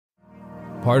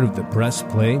part of the Press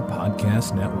Play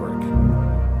Podcast Network.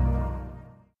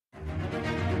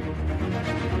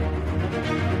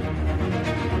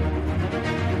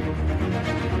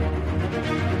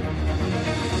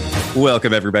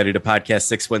 Welcome, everybody, to Podcast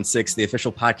 616, the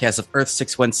official podcast of Earth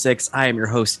 616. I am your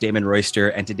host, Damon Royster,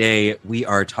 and today we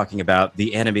are talking about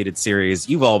the animated series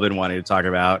you've all been wanting to talk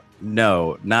about.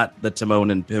 No, not the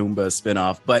Timon and Pumbaa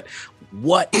spinoff, but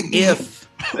What If?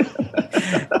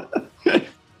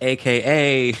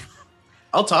 AKA...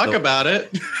 I'll talk about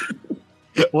it.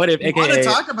 What If, AKA... I want to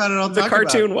talk about it, I'll talk about it. The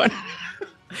cartoon one.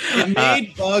 It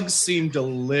made bugs seem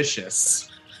delicious.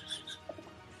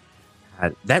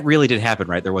 That really did happen,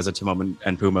 right? There was a Timon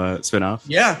and Pumbaa spinoff.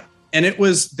 Yeah. And it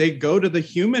was, they go to the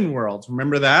human world.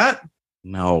 Remember that?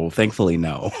 No, thankfully,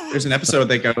 no. There's an episode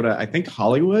they go to, I think,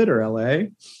 Hollywood or LA.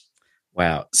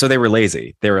 Wow. So they were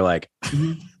lazy. They were like,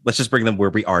 let's just bring them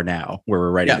where we are now, where we're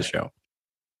writing the show.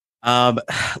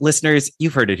 Listeners,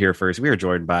 you've heard it here first. We are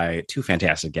joined by two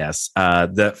fantastic guests.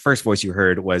 The first voice you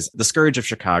heard was the Scourge of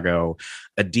Chicago,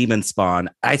 a demon spawn.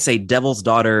 I'd say Devil's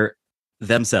Daughter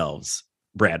themselves.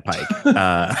 Brad Pike.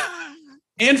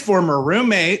 And former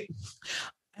roommate.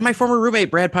 My former roommate,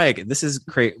 Brad Pike. This is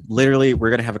great. Literally, we're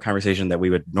going to have a conversation that we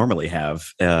would normally have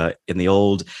in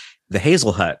the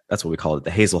Hazel Hut. That's what we call it,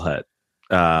 the Hazel Hut.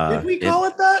 Did we call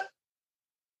it that?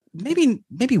 Maybe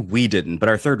we didn't, but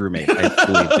our third roommate, I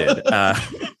believe, did.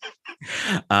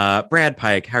 Brad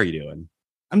Pike, how are you doing?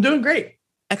 I'm doing great.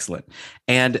 Excellent.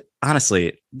 And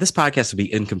honestly, this podcast would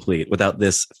be incomplete without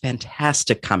this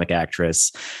fantastic comic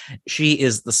actress. She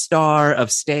is the star of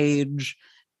stage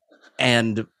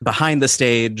and behind the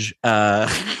stage.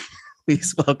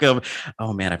 Please welcome.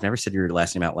 Oh man, I've never said your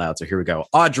last name out loud. So here we go.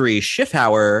 Audrey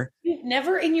Schiffhauer. You've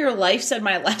never in your life said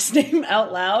my last name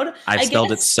out loud. I've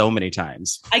spelled it so many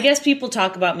times. I guess people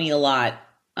talk about me a lot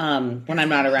when I'm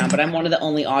not around, but I'm one of the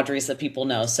only Audreys that people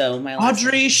know. So my last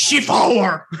Audrey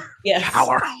Schiffhauer. Yes.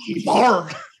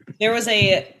 Schiffhauer. There was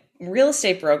a real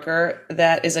estate broker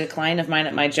that is a client of mine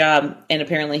at my job, and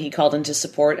apparently he called into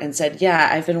support and said, "Yeah,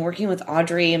 I've been working with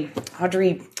Audrey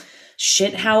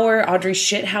Schiffhauer, Audrey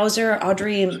Shithauser,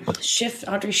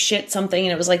 Audrey Shit something,"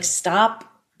 and it was like, stop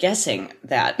guessing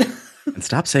that. And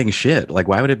stop saying shit. Like,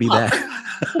 why would it be that?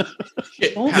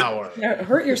 Shit power.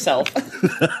 Hurt yourself.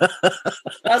 I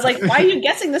was like, why are you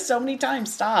guessing this so many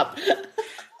times? Stop.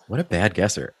 What a bad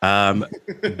guesser.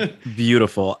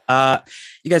 Beautiful.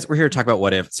 You guys, we're here to talk about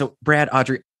What If. So, Brad,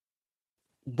 Audrey,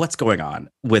 what's going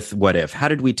on with What If? How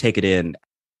did we take it in?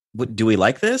 Do we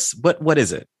like this? What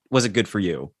is it? Was it good for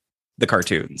you? The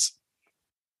cartoons.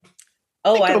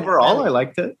 Oh, overall, I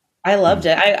liked it. I loved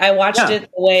it. I watched it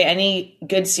the way any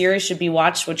good series should be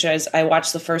watched, which is I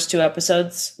watched the first 2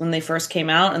 episodes when they first came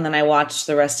out, and then I watched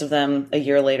the rest of them a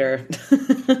year later.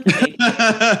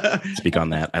 Speak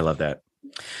on that. I love that.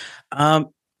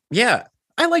 Yeah,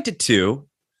 I liked it too.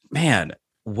 Man,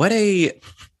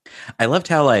 I loved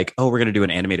how we're going to do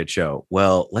an animated show.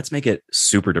 Well, let's make it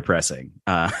super depressing.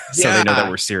 So they know that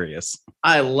we're serious.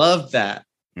 I love that.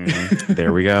 Mm-hmm.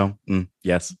 There we go.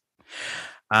 Yes.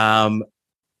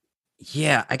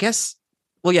 Yeah, I guess.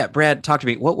 Well, yeah, Brad, talk to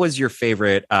me. What was your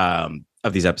favorite of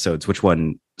these episodes? Which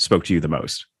one spoke to you the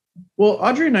most? Well,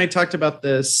 Audrey and I talked about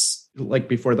this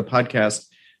before the podcast.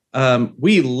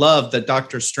 We love the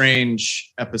Doctor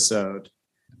Strange episode.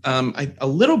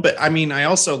 I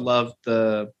also loved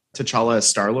the T'Challa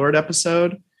Star-Lord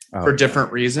episode for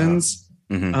different reasons.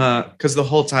 Because the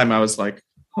whole time I was like,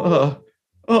 oh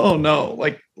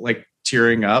no, like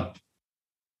tearing up.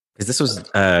 Because this was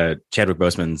Chadwick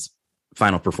Boseman's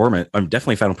final performance.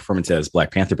 Definitely final performance as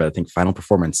Black Panther, but I think final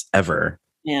performance ever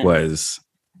was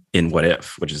in What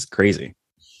If, which is crazy.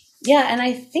 Yeah, and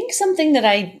I think something that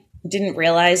I didn't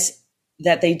realize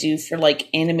that they do for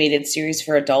animated series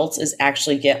for adults is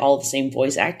actually get all the same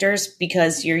voice actors,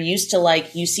 because you're used to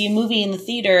you see a movie in the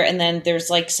theater and then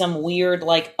there's some weird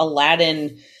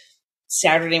Aladdin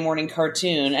Saturday morning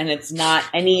cartoon and it's not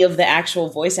any of the actual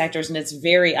voice actors and it's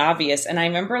very obvious. And I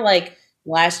remember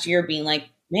last year being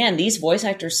man, these voice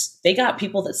actors, they got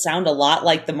people that sound a lot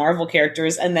like the Marvel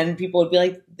characters. And then people would be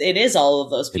like, it is all of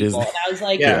those people. And I was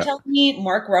like, you're telling me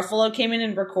Mark Ruffalo came in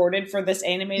and recorded for this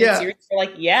animated series? They're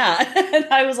like, yeah. And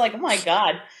I was like, oh my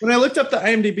God. When I looked up the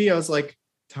IMDb, I was like,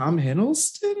 Tom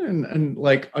Hiddleston and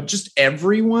just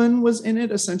everyone was in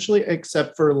it essentially,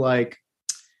 except for I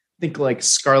think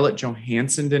Scarlett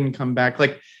Johansson didn't come back.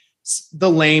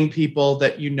 The lame people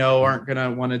that aren't going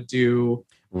to want to do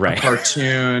a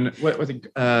cartoon. What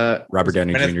Robert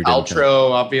Downey Jr.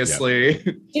 Paltrow, obviously.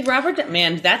 Did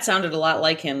that sounded a lot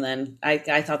like him then. I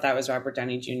thought that was Robert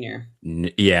Downey Jr.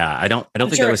 Yeah, I don't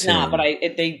think that was him. Not, but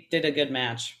they did a good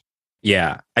match.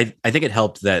 Yeah, I think it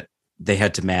helped that they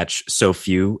had to match so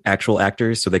few actual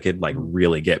actors so they could like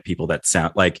really get people that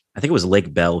sound like, I think it was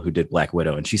Lake Bell who did Black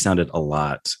Widow, and she sounded a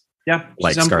lot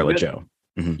like Scarlett Jo.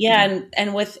 Mm-hmm. Yeah,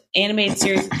 and with animated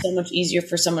series, it's so much easier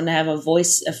for someone to have a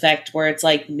voice effect where it's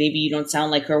like maybe you don't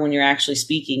sound like her when you're actually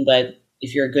speaking, but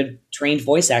if you're a good trained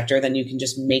voice actor, then you can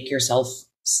just make yourself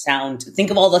sound. Think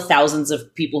of all the thousands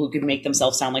of people who could make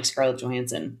themselves sound like Scarlett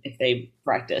Johansson if they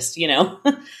practiced, you know?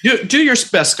 Do your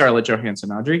best Scarlett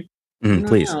Johansson, Audrey.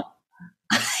 Please.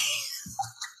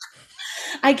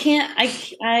 I can't.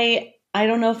 I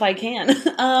don't know if I can.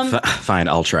 Fine,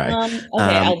 I'll try.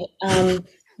 Okay.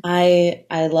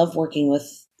 I love working with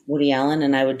Woody Allen,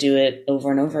 and I would do it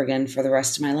over and over again for the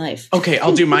rest of my life. Okay,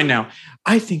 I'll do mine now.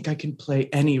 I think I can play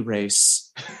any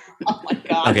race. Oh my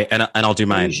god. Okay, and I'll do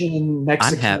mine. Asian,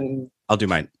 Mexican. I'll do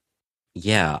mine.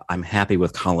 Yeah, I'm happy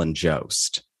with Colin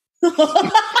Jost.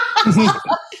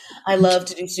 I love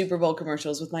to do Super Bowl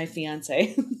commercials with my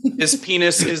fiance. His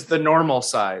penis is the normal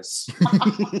size.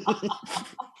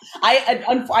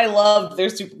 I loved their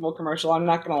Super Bowl commercial. I'm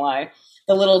not gonna lie.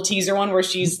 The little teaser one where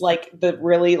she's like the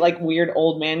really like weird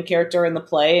old man character in the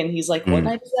play, and he's like, "What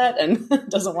night is that?" and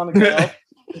doesn't want to go. I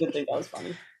did think that was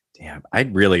funny. Damn, I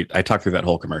talked through that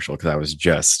whole commercial because I was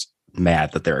just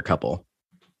mad that they're a couple.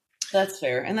 That's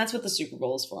fair, and that's what the Super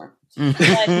Bowl is for. But,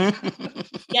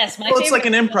 yes, my favorite. It's like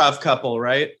an improv couple,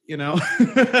 right? You know.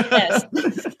 Yes.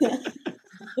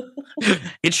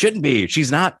 It shouldn't be.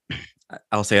 She's not.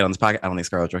 I'll say it on this podcast. I don't think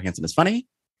Scarlett Johansson is funny.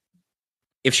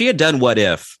 If she had done What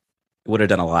If, it would have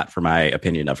done a lot for my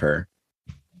opinion of her.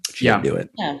 She didn't do it.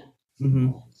 Yeah.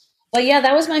 Mm-hmm. But yeah,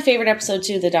 that was my favorite episode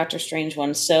too, the Doctor Strange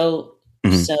one. So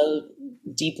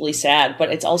deeply sad,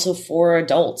 but it's also for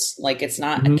adults. Like it's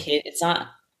not a kid. It's not.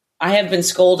 I have been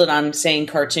scolded on saying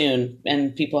cartoon,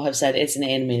 and people have said it's an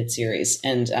animated series,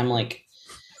 and I'm like,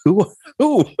 who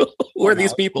are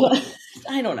these people?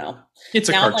 I don't know. It's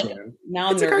a cartoon. Now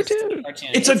I'm nervous. It's a cartoon.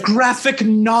 It's a graphic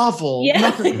novel,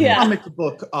 not a yeah. comic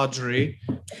book, Audrey.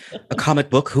 A comic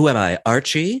book? Who am I?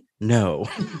 Archie? No.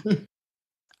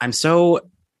 I'm so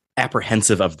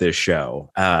apprehensive of this show.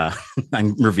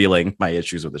 I'm revealing my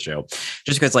issues with the show.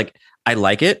 Just because, like, I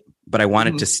like it, but I want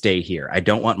it to stay here. I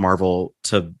don't want Marvel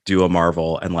to do a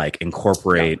Marvel and, like,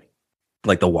 incorporate,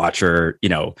 like, the Watcher, you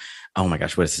know. Oh, my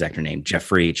gosh, what is his actor name?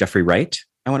 Jeffrey Wright,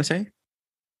 I want to say.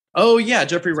 Oh, yeah.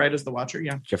 Jeffrey Wright is the Watcher.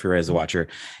 Yeah. Jeffrey Wright is the Watcher.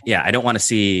 Yeah. I don't want to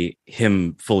see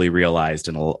him fully realized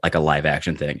in like a live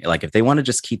action thing. Like if they want to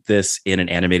just keep this in an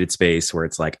animated space where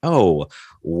it's like, oh,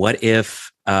 what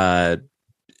if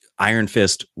Iron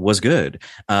Fist was good?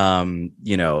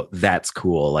 You know, that's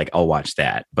cool. Like I'll watch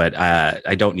that. But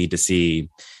I don't need to see,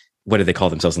 what did they call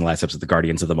themselves in the last episode? The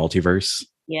Guardians of the Multiverse.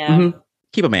 Yeah.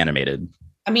 Keep them animated.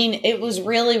 I mean, it was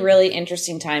really, really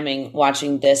interesting timing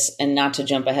watching this, and not to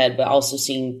jump ahead, but also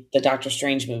seeing the Doctor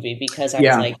Strange movie, because I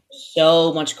was like,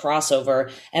 so much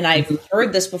crossover. And I've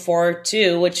heard this before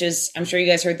too, which is, I'm sure you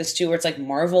guys heard this too, where it's like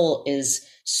Marvel is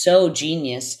so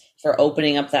genius for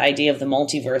opening up the idea of the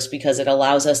multiverse, because it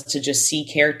allows us to just see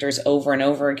characters over and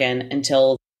over again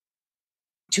until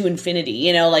to infinity,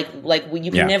 you know, like you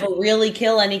can never really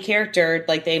kill any character.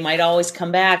 Like they might always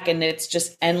come back, and it's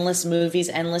just endless movies,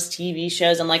 endless TV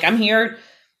shows. I'm like, I'm here.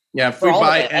 Yeah. If we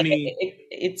buy any,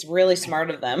 it's really smart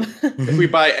of them. If we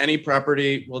buy any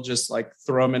property, we'll just like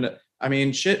throw them into, I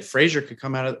mean, shit, Frasier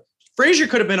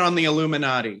could have been on the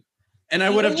Illuminati, and I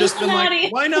would have just been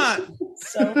like, why not?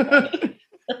 So funny.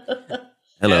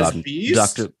 Hello,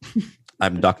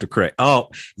 I'm Dr. Craig. Oh,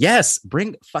 yes.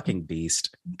 Bring fucking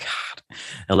Beast. God.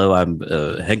 Hello, I'm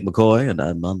Hank McCoy, and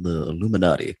I'm on the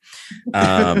Illuminati.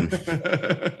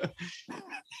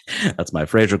 That's my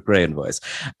Frasier Crane voice.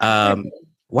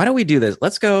 Why don't we do this?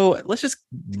 Let's just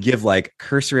give like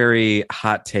cursory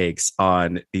hot takes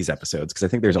on these episodes, because I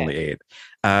think there's only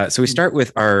 8. So we start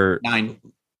with our 9.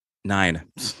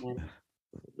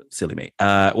 Silly me.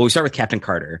 Well, we start with Captain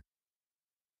Carter.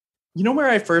 You know where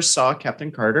I first saw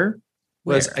Captain Carter?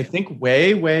 Was I think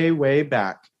way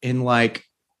back in like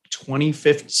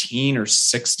 2015 or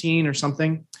 16 or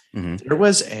something. There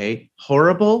was a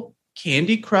horrible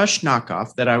Candy Crush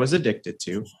knockoff that I was addicted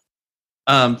to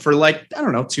for like, I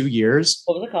don't know, 2 years.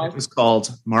 What was it called? It was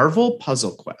called Marvel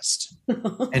Puzzle Quest.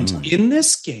 And in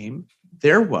this game,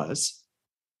 there was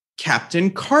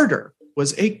Captain Carter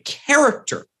was a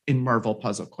character in Marvel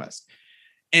Puzzle Quest.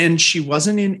 And she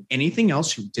wasn't in anything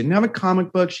else. She didn't have a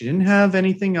comic book. She didn't have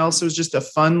anything else. It was just a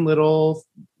fun little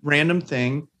random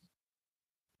thing.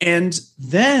 And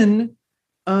then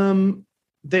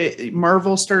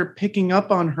Marvel started picking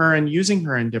up on her and using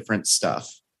her in different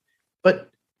stuff. But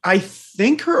I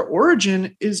think her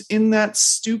origin is in that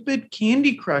stupid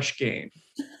Candy Crush game.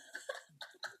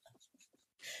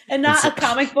 And not a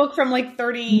comic book from like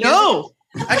 30 years ago.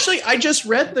 No, actually, I just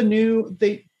read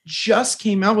they just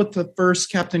came out with the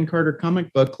first Captain Carter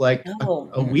comic book like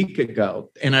a week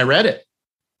ago, and I read it.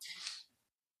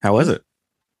 How was it?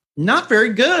 Not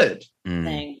very good.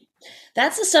 Dang.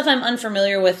 That's the stuff I'm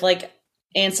unfamiliar with, like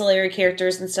ancillary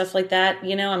characters and stuff like that.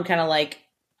 You know, I'm kind of like,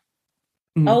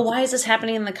 oh, why is this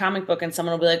happening in the comic book? And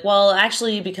someone will be like, well,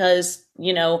 actually, because,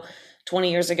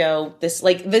 20 years ago, this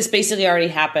basically already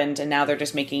happened, and now they're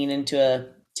just making it into a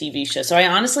TV show. So I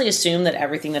honestly assume that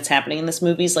everything that's happening in this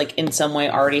movie is like in some way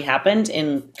already happened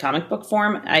in comic book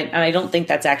form. I don't think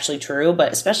that's actually true,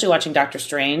 but especially watching Doctor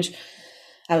Strange,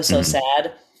 I was so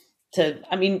sad.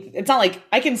 It's not like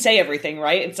I can say everything,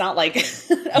 right? It's not like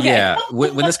okay. Yeah.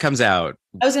 When this comes out,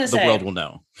 I was going to say the world will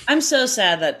know. I'm so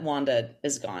sad that Wanda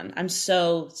is gone. I'm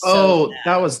so sad.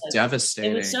 That was like,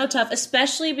 devastating. It was so tough,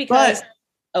 especially because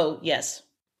yes.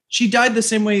 She died the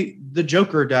same way the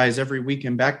Joker dies every week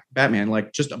in Batman.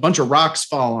 Like just a bunch of rocks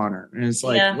fall on her. And it's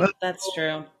like, what? That's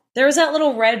true. There was that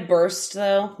little red burst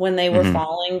though, when they were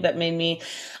falling that made me,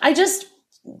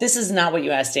 this is not what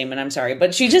you asked, Damon. I'm sorry,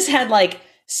 but she just had like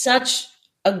such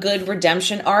a good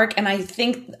redemption arc. And I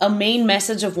think a main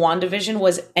message of WandaVision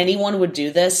was anyone would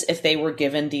do this if they were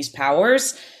given these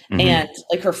powers. And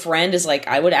like her friend is like,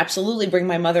 I would absolutely bring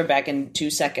my mother back in 2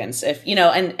 seconds if,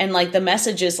 and like the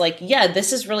message is like, yeah,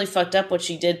 this is really fucked up what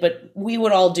she did, but we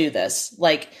would all do this.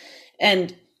 Like,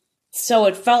 and so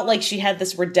it felt like she had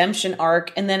this redemption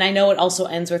arc. And then I know it also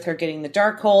ends with her getting the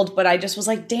Darkhold, but I just was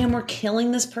like, damn, we're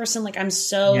killing this person. Like, I'm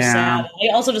so sad.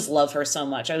 I also just love her so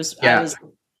much.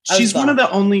 She's one of the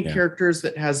only characters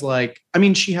that has like,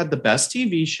 she had the best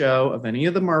TV show of any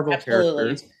of the Marvel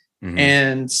characters.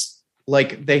 And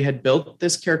like they had built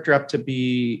this character up to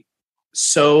be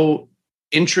so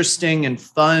interesting and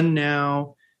fun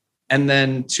now. And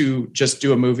then to just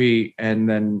do a movie and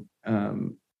then,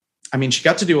 she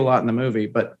got to do a lot in the movie,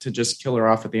 but to just kill her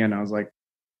off at the end, I was like,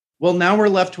 well, now we're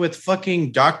left with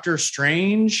fucking Doctor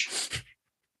Strange.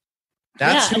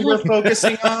 That's who we're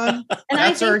focusing on. And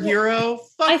that's our hero.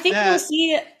 I think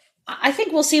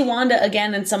we'll see Wanda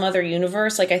again in some other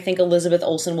universe. Like I think Elizabeth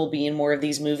Olsen will be in more of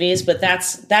these movies, but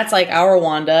that's like our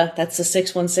Wanda. That's the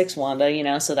 616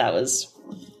 Wanda, so that was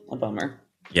a bummer.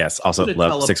 Yes. Also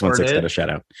love 616 got a shout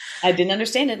out. I didn't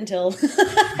understand it until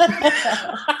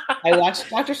I watched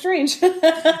Doctor Strange.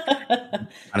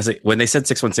 Honestly, when they said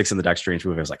 616 in the Doctor Strange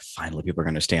movie, I was like, finally people are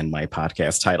going to understand my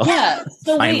podcast title. Yeah.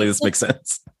 So finally this makes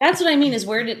sense. That's what I mean is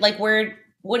what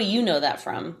do you know that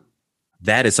from?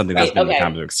 That is something that's been in the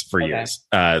comic books for years.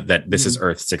 That this is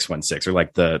Earth 616, or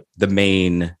like the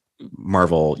main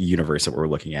Marvel universe that we're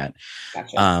looking at.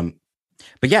 Gotcha.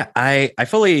 But yeah, I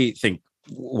fully think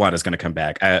Wanda's going to come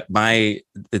back.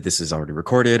 This is already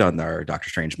recorded on our Doctor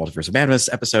Strange Multiverse of Madness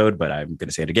episode, but I'm going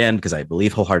to say it again because I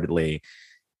believe wholeheartedly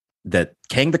that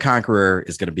Kang the Conqueror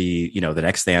is going to be, the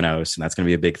next Thanos, and that's going to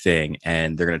be a big thing.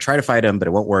 And they're going to try to fight him, but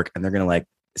it won't work. And they're going to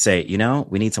say,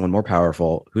 we need someone more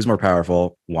powerful. Who's more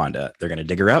powerful? Wanda. They're going to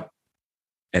dig her up,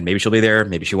 and maybe she'll be there,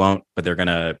 maybe she won't, but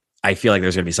I feel like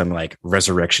there's going to be something like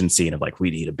resurrection scene of like, we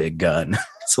need a big gun.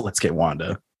 So let's get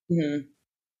Wanda. Mm-hmm.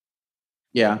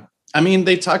 Yeah.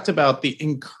 They talked about the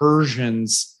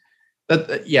incursions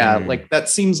like that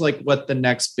seems like what the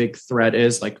next big threat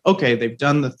is. Like, okay, they've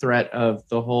done the threat of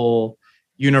the whole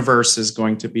universe is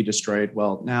going to be destroyed.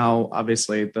 Well, now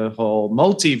obviously the whole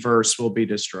multiverse will be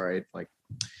destroyed. Like,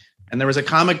 and there was a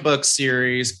comic book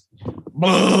series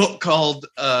called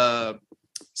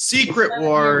Secret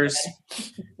Wars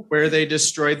where they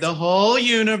destroyed the whole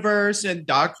universe, and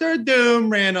Doctor Doom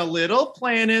ran a little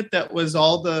planet that was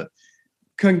all the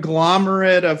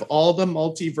conglomerate of all the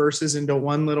multiverses into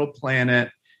one little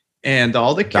planet, and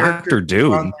all the characters Doctor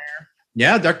Doom on there.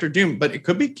 Yeah, Doctor Doom, but it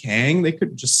could be Kang. They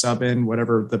could just sub in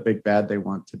whatever the big bad they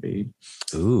want to be.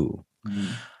 Ooh.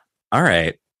 All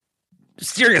right.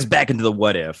 Steering us back into the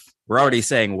what if. We're already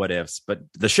saying what ifs, but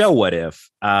the show What If.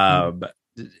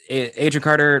 Agent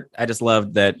Carter, I just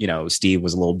loved that, Steve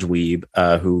was a little dweeb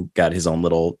who got his own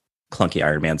little clunky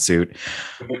Iron Man suit.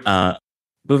 We talked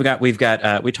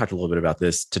a little bit about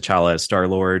this. T'Challa as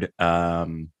Star-Lord. I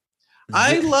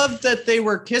loved that they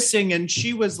were kissing and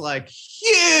she was like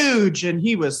huge and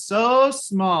he was so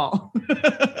small.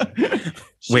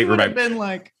 She would have been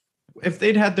like, if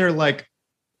they'd had their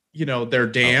their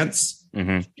dance,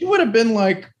 he would have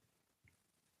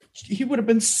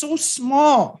been so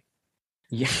small.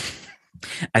 Yeah.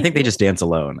 I think they just dance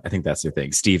alone. I think that's their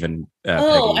thing. Steve and Peggy.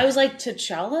 I was like,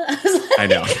 T'Challa? I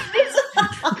know.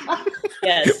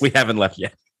 Yes. We haven't left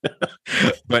yet.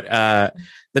 But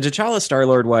The T'Challa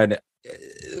Star-Lord one,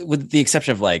 with the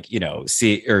exception of like,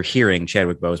 hearing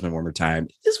Chadwick Boseman one more time,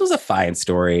 this was a fine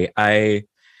story. I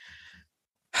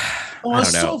don't know.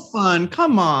 So fun.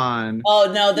 Come on.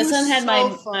 Oh no, this one had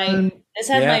fun.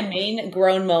 my main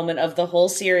groan moment of the whole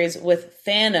series with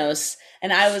Thanos.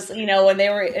 And I was, when they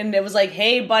were, and it was like,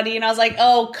 hey, buddy. And I was like,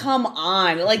 oh, come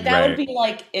on. Like, that would be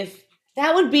like, if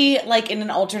that would be like in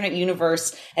an alternate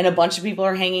universe and a bunch of people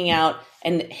are hanging out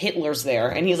and Hitler's there.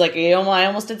 And he's like, I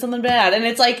almost did something bad. And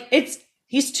it's like,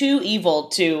 he's too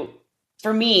evil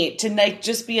for me to like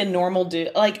just be a normal dude.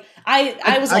 Like,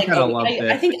 I was like,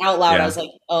 I think out loud, I was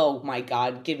like, oh my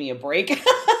God, give me a break.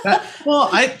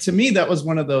 To me, that was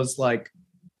one of those, like,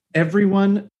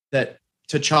 everyone that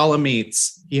T'Challa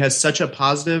meets, he has such a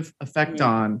positive effect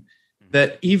on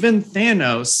that even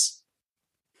Thanos,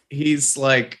 he's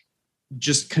like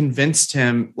just convinced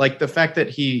him, like the fact that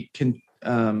he can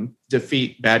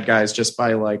defeat bad guys just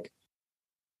by like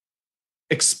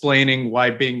explaining why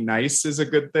being nice is a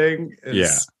good thing.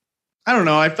 I don't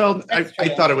know. I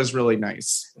thought it was really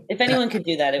nice. If anyone could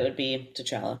do that, it would be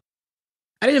T'Challa.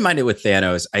 I didn't mind it with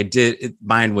Thanos.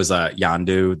 Mine was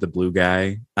Yondu, the blue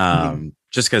guy.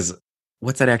 Just because,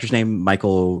 what's that actor's name?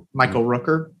 Michael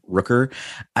Rooker.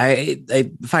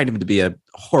 I find him to be a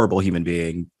horrible human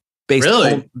being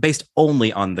based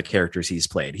only on the characters he's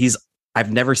played.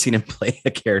 I've never seen him play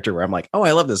a character where I'm like, oh,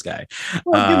 I love this guy.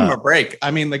 Well, give him a break. I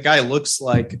mean, the guy looks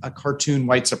like a cartoon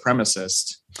white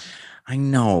supremacist. I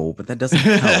know, but that doesn't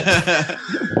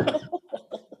help.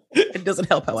 It doesn't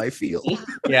help how I feel.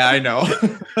 Yeah, I know.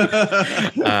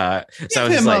 So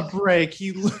give him a break.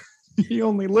 He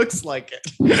only looks like it.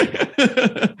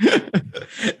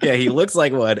 Yeah, he looks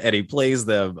like one, and he plays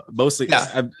them mostly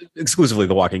exclusively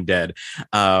The Walking Dead.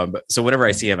 So whenever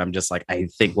I see him, I'm just like, I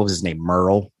think, what was his name?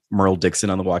 Merle Dixon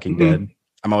on The Walking Dead.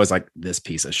 I'm always like, this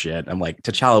piece of shit. I'm like,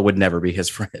 T'Challa would never be his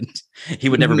friend. He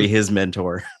would never be his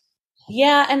mentor.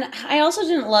 Yeah, and I also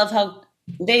didn't love how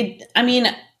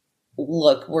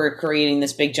look, we're creating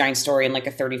this big giant story in like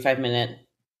a 35-minute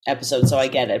episode, so I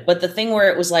get it. But the thing where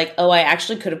it was like, oh, I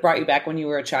actually could have brought you back when you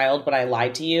were a child, but I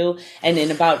lied to you. And in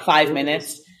about 5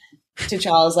 minutes,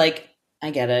 T'Challa's like,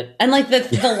 I get it. And like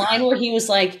the line where he was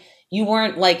like, you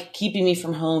weren't like keeping me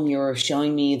from home, you were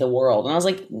showing me the world. And I was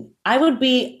like, I would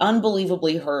be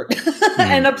unbelievably hurt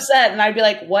and upset. And I'd be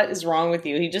like, what is wrong with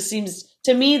you? He just seems,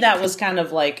 to me, that was kind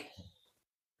of like,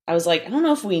 I was like, I don't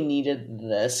know if we needed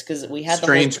this, because we had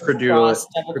strange the whole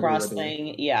double cross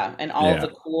thing. Yeah. And all of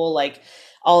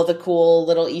the cool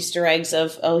little Easter eggs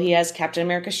of, oh, he has Captain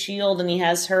America's shield and he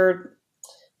has her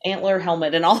antler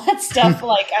helmet and all that stuff.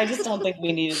 Like, I just don't think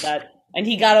we needed that. And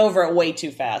he got over it way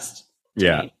too fast.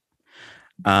 Yeah.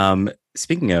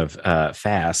 Speaking of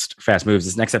fast moves,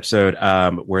 this next episode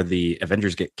where the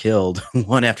Avengers get killed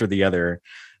one after the other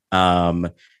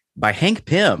by Hank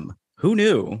Pym. Who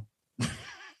knew?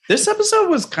 This episode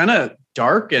was kind of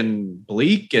dark and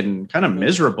bleak and kind of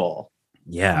miserable.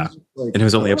 Yeah. And it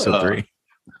was only episode 3.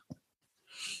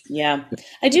 Yeah.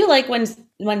 I do like when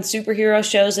superhero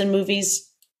shows and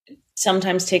movies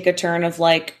sometimes take a turn of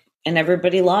like, and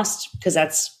everybody lost, because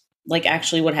that's like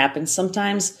actually what happens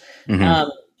sometimes.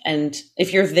 And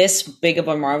if you're this big of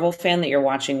a Marvel fan that you're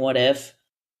watching What If,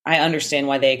 I understand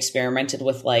why they experimented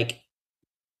with like,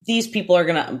 these people are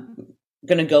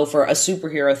gonna go for a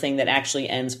superhero thing that actually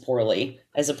ends poorly,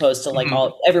 as opposed to like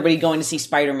everybody going to see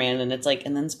Spider-Man, and it's like,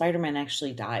 and then Spider-Man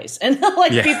actually dies, and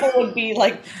like people would be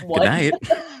like, what? Good night.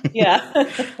 Yeah.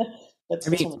 This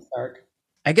one was dark.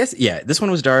 I guess, this one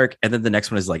was dark, and then the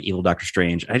next one is like Evil Doctor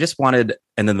Strange. I just wanted,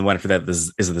 and then the one after that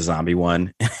is the zombie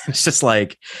one. It's just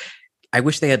like, I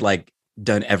wish they had like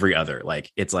done every other,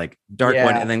 like it's like dark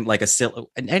one, and then like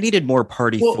I needed more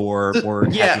Party Thor or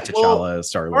Happy T'Challa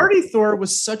Star-Lord. Party Thor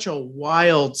was such a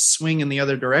wild swing in the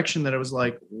other direction that it was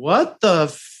like, what the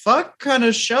fuck kind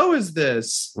of show is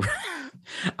this?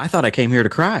 I thought I came here to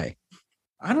cry.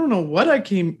 I don't know what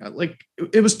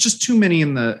it was just too many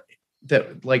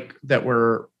that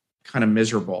were kind of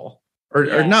miserable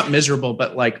or not miserable,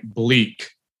 but like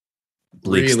bleak.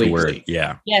 Bleak's really the word. bleak.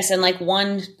 Yeah. Yes. And like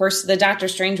one person, the Doctor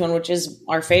Strange one, which is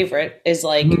our favorite, is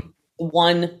like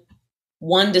one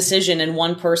decision and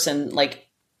one person like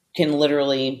can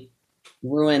literally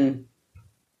ruin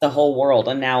the whole world.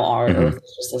 And now our Earth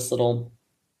is just this little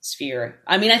sphere.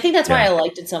 I mean, I think that's why I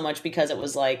liked it so much, because it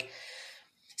was like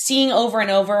seeing over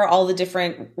and over all the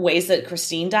different ways that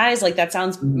Christine dies. Like, that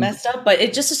sounds messed up, but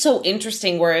it just is so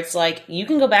interesting where it's like, you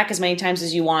can go back as many times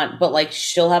as you want, but like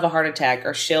she'll have a heart attack,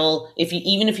 or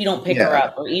even if you don't pick her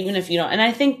up, or even if you don't. And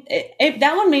I think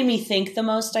that one made me think the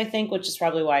most, I think, which is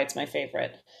probably why it's my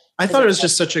favorite. I thought it was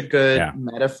just such a good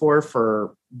metaphor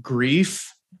for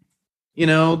grief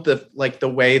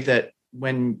the way that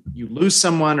when you lose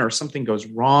someone or something goes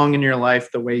wrong in your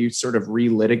life, the way you sort of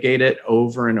relitigate it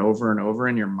over and over and over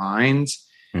in your mind.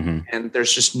 Mm-hmm. And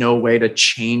there's just no way to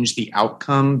change the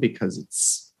outcome because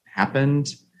it's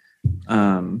happened.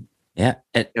 Yeah.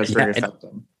 It was very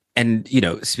effective. And,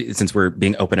 since we're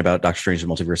being open about Doctor Strange: The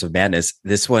Multiverse of Madness,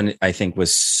 this one I think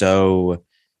was so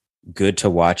good to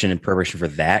watch and in preparation for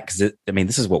that. Because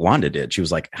this is what Wanda did. She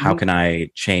was like, how can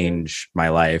I change my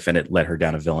life? And it led her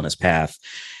down a villainous path.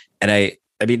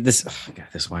 And this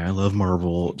is why I love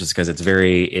Marvel, just because it's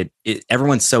very,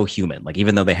 everyone's so human. Like,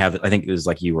 even though they have, I think it was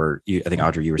like I think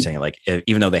Audrey, you were saying, like,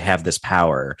 even though they have this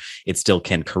power, it still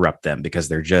can corrupt them because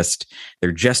they're just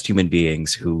human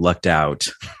beings who lucked out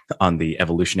on the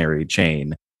evolutionary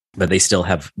chain, but they still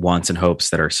have wants and hopes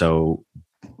that are so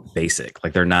basic.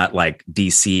 Like, they're not like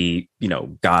DC,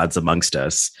 gods amongst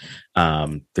us.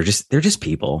 They're just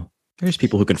people. They're just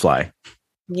people who can fly.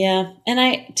 Yeah. And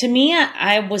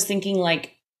I was thinking,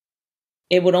 like,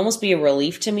 it would almost be a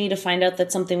relief to me to find out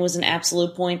that something was an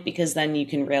absolute point, because then you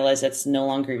can realize that's no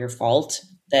longer your fault,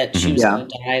 that she was going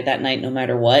to die that night no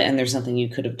matter what, and there's nothing you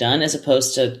could have done, as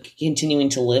opposed to continuing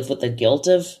to live with the guilt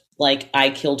of, like, I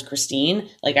killed Christine.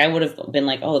 Like, I would have been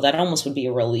like, oh, that almost would be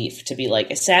a relief to be like,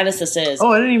 as sad as this is.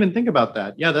 Oh, I didn't even think about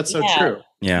that. Yeah, that's so true.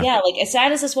 Yeah. Yeah, like, as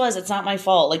sad as this was, it's not my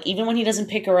fault. Like, even when he doesn't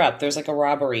pick her up, there's like a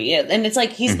robbery. And it's like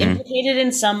he's implicated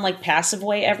in some like passive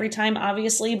way every time,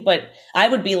 obviously. But I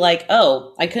would be like,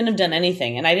 oh, I couldn't have done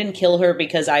anything. And I didn't kill her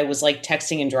because I was like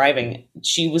texting and driving.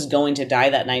 She was going to die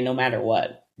that night no matter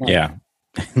what. Like, yeah.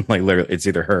 Like, literally, it's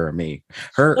either her or me.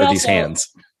 Her or these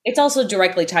hands. It's also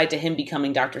directly tied to him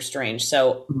becoming Doctor Strange.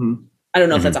 So I don't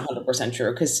know if that's 100%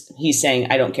 true, because he's saying,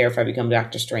 I don't care if I become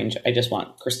Doctor Strange. I just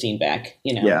want Christine back,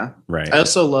 Yeah. Right. I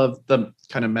also love the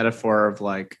kind of metaphor of,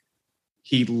 like,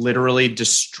 he literally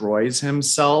destroys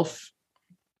himself,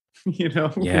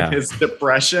 with his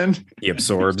depression. He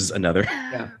absorbs another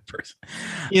person.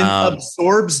 He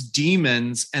absorbs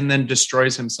demons and then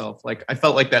destroys himself. Like, I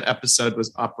felt like that episode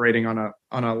was operating on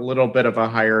a little bit of a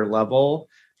higher level.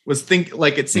 It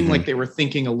seemed like they were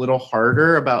thinking a little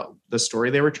harder about the story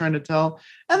they were trying to tell.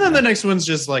 And then the next one's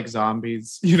just like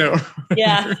zombies, Yeah.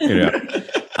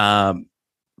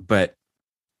 But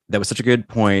that was such a good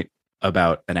point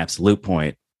about an absolute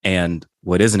point. And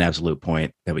what is an absolute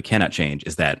point that we cannot change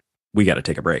is that we got to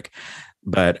take a break.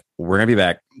 But we're going to be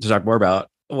back to talk more about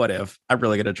What If. I'm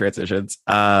really good at transitions.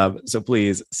 So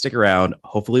please stick around.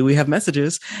 Hopefully we have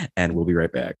messages, and we'll be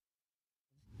right back.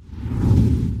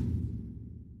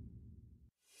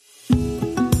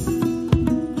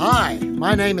 Hi,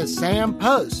 my name is Sam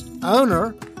Post,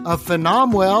 owner of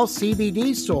Phenomenal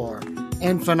CBD Store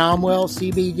and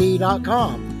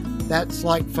PhenomenalCBD.com. That's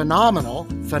like phenomenal,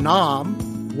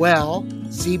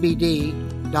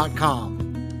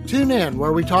 CBD.com. Tune in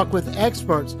where we talk with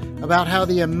experts about how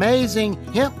the amazing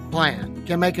hemp plant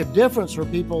can make a difference for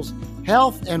people's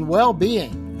health and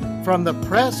well-being. From the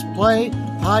Press Play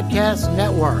Podcast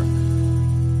Network.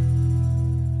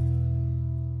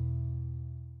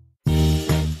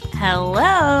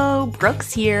 Hello,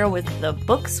 Brooks here with the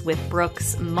Books with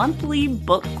Brooks monthly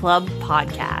book club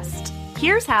podcast.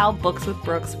 Here's how Books with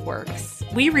Brooks works.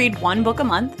 We read one book a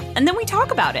month, and then we talk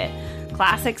about it.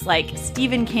 Classics like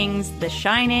Stephen King's The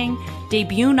Shining,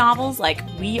 debut novels like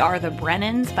We Are the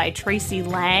Brennans by Tracy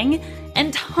Lang,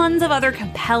 and tons of other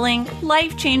compelling,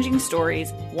 life-changing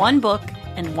stories, one book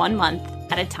and 1 month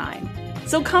at a time.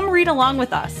 So come read along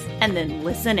with us, and then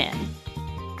listen in.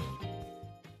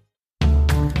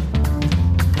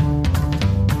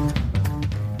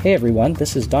 Hey everyone,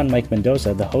 this is Don Mike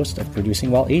Mendoza, the host of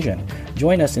Producing While Asian.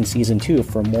 Join us in Season 2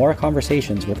 for more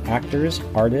conversations with actors,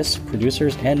 artists,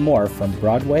 producers, and more from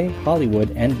Broadway, Hollywood,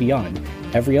 and beyond,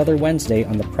 every other Wednesday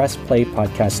on the Press Play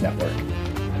Podcast Network.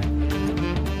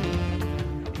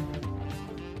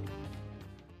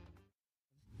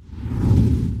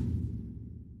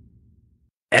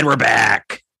 And we're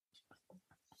back.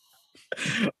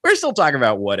 We're still talking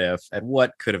about what if and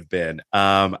what could have been.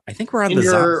 I think we're on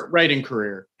your writing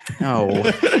career. No,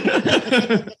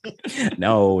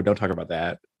 no, don't talk about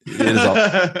that.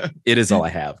 It is all I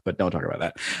have, but don't talk about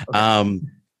that. Okay.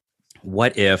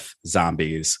 What if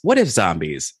zombies? What if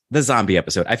zombies? The zombie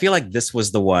episode. I feel like this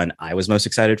was the one I was most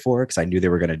excited for because I knew they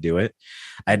were going to do it.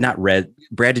 I had not read.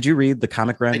 Brad, did you read the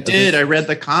comic run? I did. I read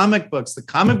the comic books. The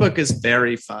comic book is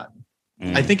very fun.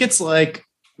 I think it's like,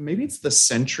 maybe it's the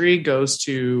Sentry goes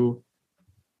to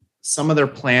some other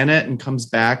planet and comes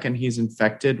back and he's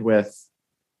infected with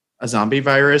a zombie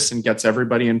virus and gets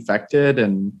everybody infected.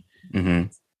 And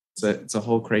it's a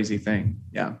whole crazy thing.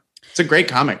 Yeah. It's a great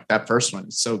comic. That first one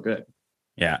is so good.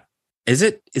 Yeah. Was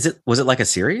it like a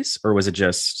series or was it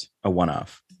just a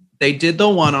one-off? They did the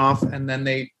one-off and then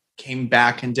they came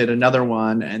back and did another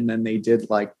one. And then they did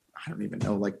like, I don't even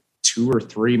know, like 2 or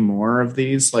 3 more of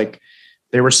these. Like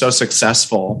they were so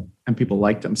successful and people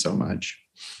liked them so much.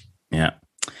 Yeah.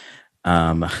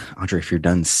 Audrey, if you're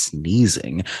done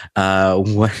sneezing,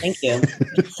 what? Thank you.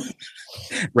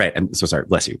 Right. I'm so sorry.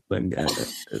 Bless you.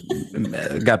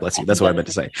 God bless you. That's what I meant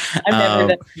to say. I've never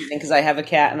done sneezing because I have a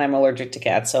cat and I'm allergic to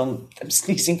cats. So I'm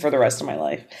sneezing for the rest of my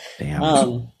life.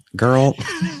 Damn. Girl,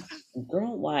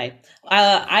 why?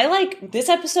 I like this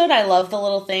episode. I love the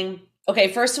little thing. Okay,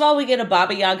 first of all, we get a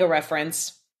Baba Yaga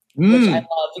reference, which I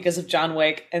love because of John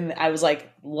Wick. And I was like,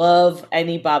 love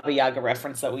any Baba Yaga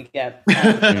reference that we get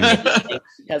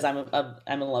because I'm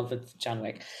in love with John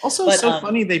Wick. Also,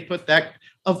 funny they put that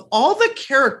of all the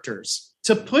characters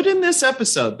to put in this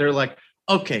episode. They're like,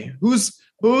 okay, who's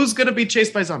going to be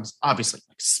chased by zombies? Obviously,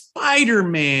 like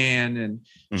Spider-Man and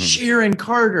Sharon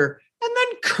Carter, and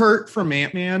then Kurt from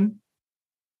Ant-Man.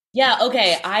 Yeah,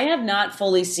 okay. I have not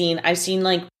fully seen. I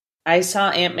saw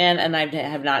Ant-Man and I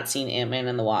have not seen Ant-Man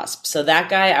and the Wasp. So that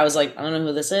guy, I was like, I don't know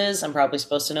who this is. I'm probably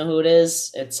supposed to know who it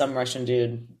is. It's some Russian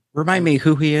dude. Remind me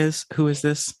who he is. Who is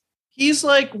this? He's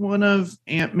like one of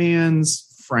Ant-Man's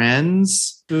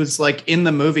friends who's like in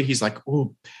the movie. He's like,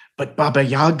 oh, but Baba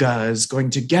Yaga is going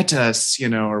to get us,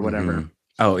 or whatever.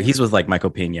 Oh, he's with like Michael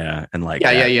Pena and like.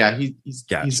 Yeah. He's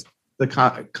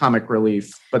the comic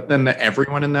relief. But then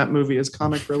everyone in that movie is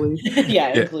comic relief. Yeah.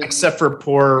 Except for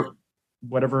poor,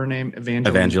 whatever her name,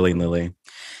 Evangeline Lilly.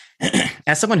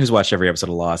 As someone who's watched every episode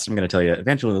of Lost, I'm going to tell you,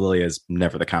 Evangeline Lilly is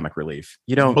never the comic relief.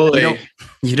 You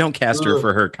don't cast her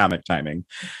for her comic timing.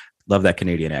 Love that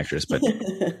Canadian actress, but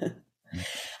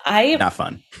not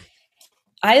fun.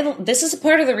 This is a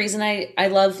part of the reason I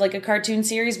love like a cartoon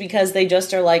series because they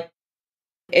just are like,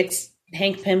 it's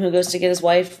Hank Pym who goes to get his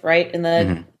wife, right, in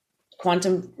the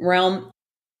quantum realm.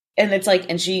 And it's like,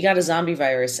 and she got a zombie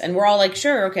virus. And we're all like,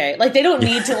 sure, okay. Like, they don't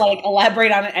need to like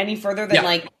elaborate on it any further than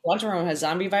like, quantum realm has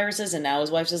zombie viruses and now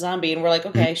his wife's a zombie. And we're like,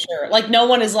 okay, sure. Like, no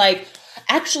one is like,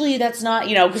 actually, that's not,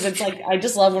 because it's like, I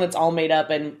just love when it's all made up.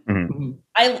 And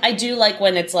I do like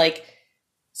when it's like,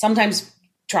 sometimes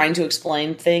trying to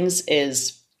explain things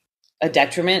is a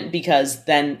detriment because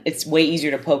then it's way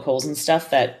easier to poke holes in stuff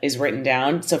that is written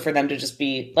down. So for them to just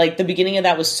be like, the beginning of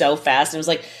that was so fast. And it was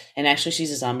like, and actually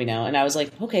she's a zombie now. And I was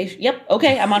like, okay, yep.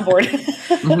 Okay. I'm on board.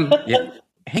 Yeah.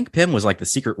 Hank Pym was like the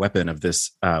secret weapon of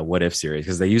this What If series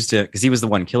because he was the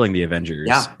one killing the Avengers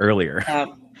earlier.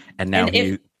 And now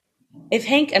if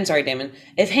Hank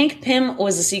Pym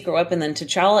was a secret weapon, then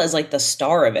T'Challa is like the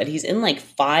star of it. He's in like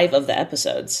 5 of the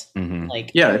episodes.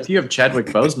 Like, if you have Chadwick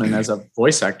Boseman as a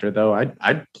voice actor, though,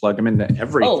 I'd plug him into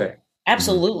everything. Oh,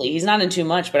 absolutely. He's not in too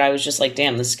much, but I was just like,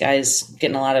 damn, this guy's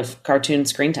getting a lot of cartoon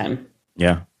screen time.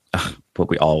 Yeah, what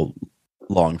we all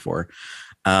long for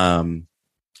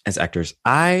as actors.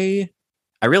 I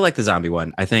really like the zombie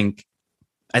one. I think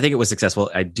it was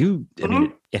successful. I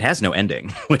mean, it has no ending,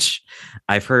 which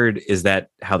I've heard is that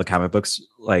how the comic books,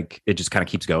 like, it just kind of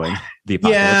keeps going. The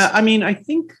apocalypse. Yeah, I mean, I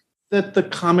think that the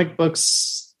comic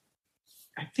books,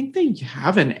 I think they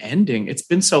have an ending. It's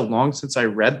been so long since I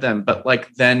read them, but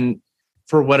like then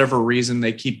for whatever reason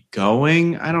they keep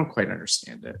going. I don't quite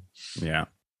understand it. Yeah.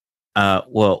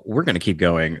 Well, we're going to keep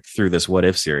going through this What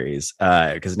If series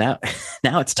because now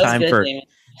it's time for. Damon.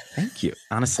 Thank you.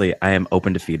 Honestly, I am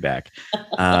open to feedback.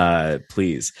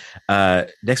 Please.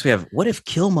 Next, we have What If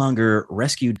Killmonger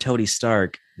rescued Tony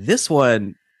Stark? This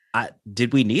one,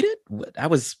 did we need it?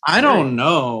 I don't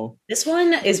know. This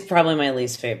one is probably my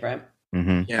least favorite.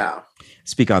 Yeah.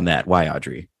 Speak on that. Why,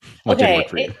 Audrey? What didn't work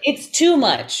for you? It's too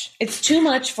much. It's too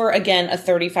much for, again, a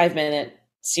 35-minute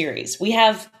series.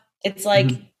 It's like,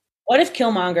 what if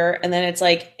Killmonger? And then it's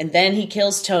like, and then he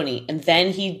kills Tony, and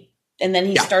then he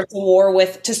starts a war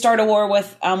with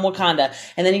Wakanda,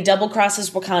 and then he double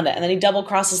crosses Wakanda, and then he double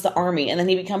crosses the army, and then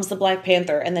he becomes the Black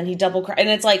Panther, and then he and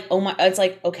it's like, oh my, it's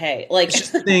like, okay, like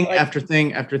just thing like, after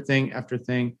thing after thing after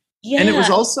thing. Yeah, and it was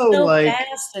also so like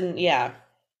fast and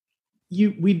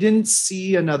we didn't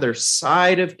see another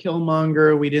side of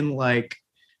Killmonger. We didn't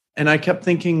and I kept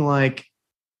thinking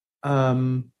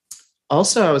also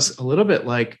I was a little bit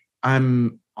like,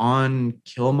 I'm on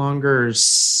Killmonger's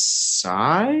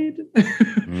side.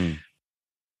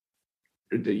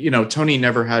 Tony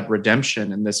never had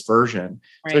redemption in this version.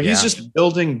 Right, so he's just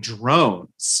building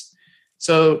drones.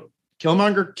 So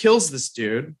Killmonger kills this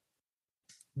dude.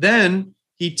 Then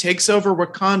he takes over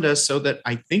Wakanda so that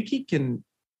I think he can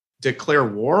declare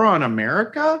war on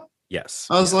America. Yes.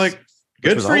 I was like,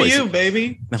 good for you,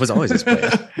 baby. That was always his plan.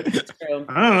 I don't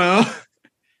know.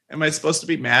 Am I supposed to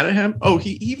be mad at him? Oh,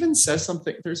 he even says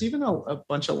something. There's even a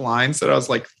bunch of lines that I was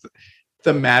like,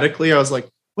 thematically, I was like,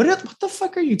 what the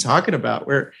fuck are you talking about?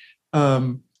 Where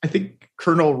I think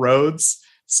Colonel Rhodes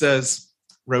says,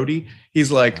 Rhodey,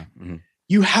 he's like,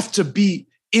 you have to be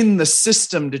in the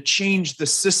system to change the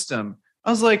system.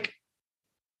 I was like,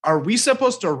 are we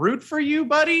supposed to root for you,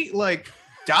 buddy? Like,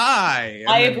 die.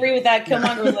 I agree with that.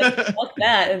 Killmonger was like, fuck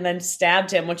that, and then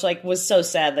stabbed him, which like was so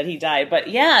sad that he died. But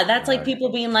yeah, that's like people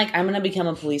being like, I'm gonna become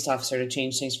a police officer to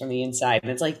change things from the inside.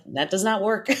 And it's like, that does not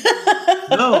work.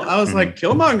 No, I was like,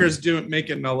 Killmonger's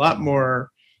making a lot more,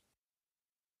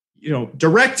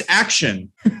 direct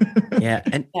action. Yeah.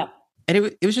 And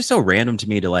it was just so random to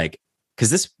me to like,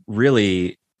 because this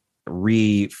really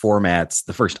reformats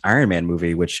the first Iron Man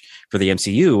movie, which for the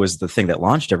MCU was the thing that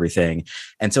launched everything.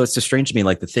 And so it's just strange to me,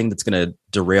 like the thing that's going to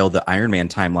derail the Iron Man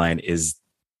timeline is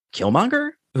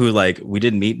Killmonger, who like we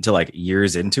didn't meet until like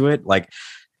years into it. Like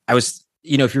I was,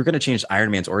 if you're going to change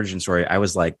Iron Man's origin story, I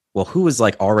was like, well, who was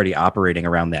like already operating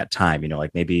around that time?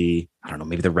 Like maybe, I don't know,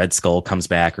 maybe the Red Skull comes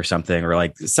back or something, or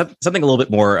like something a little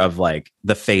bit more of like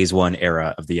the phase 1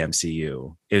 era of the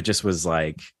MCU. It just was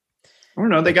like, I don't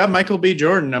know. They got Michael B.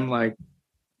 Jordan. I'm like,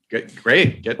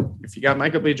 great. If you got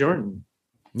Michael B. Jordan.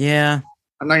 Yeah.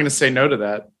 I'm not going to say no to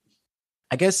that.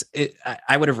 I guess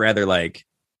I would have rather like,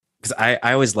 because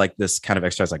I always like this kind of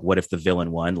exercise, like what if the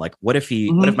villain won? Like what if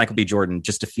Michael B. Jordan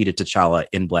just defeated T'Challa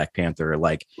in Black Panther,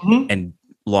 like, and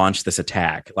launched this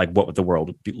attack? Like what would the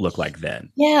world look like then?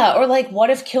 Yeah. Or like,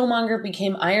 what if Killmonger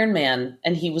became Iron Man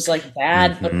and he was like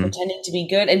bad, but pretending to be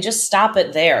good, and just stop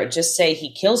it there. Just say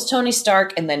he kills Tony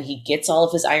Stark and then he gets all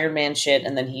of his Iron Man shit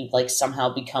and then he like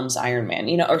somehow becomes Iron Man,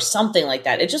 or something like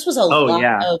that. It just was a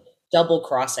lot of double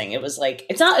crossing. It was like,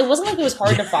 it wasn't like it was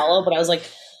hard to follow, but I was like,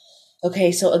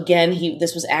 okay, so again,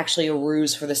 this was actually a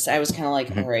ruse for this. I was kind of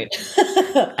like, all right.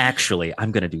 Actually,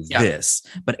 I'm going to do this,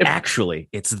 but actually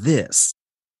it's this.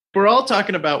 We're all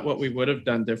talking about what we would have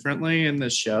done differently in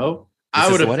this show.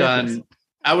 I would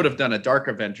have done a Dark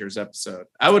Avengers episode.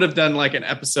 I would have done like an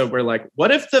episode where like, what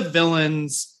if the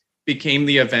villains became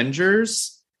the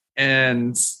Avengers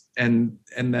and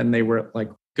then they were like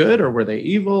good, or were they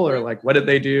evil, or like what did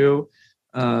they do?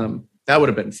 That would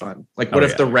have been fun. Like what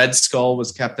if the Red Skull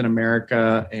was Captain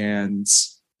America, and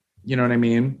you know what I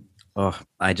mean? Oh,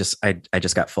 I just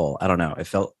got full. I don't know. It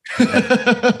felt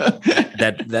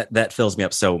that fills me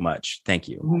up so much. Thank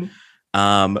you.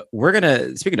 We're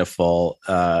gonna, speaking of full,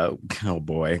 oh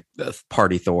boy,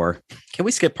 Party Thor. Can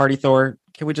we skip Party Thor?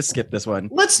 Can we just skip this one?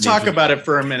 Let's talk about it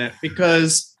for a minute,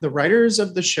 because the writers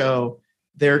of the show,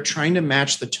 they're trying to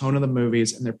match the tone of the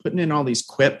movies, and they're putting in all these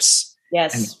quips.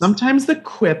 Yes. And sometimes the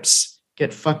quips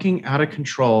get fucking out of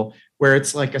control, where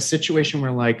it's like a situation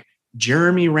where like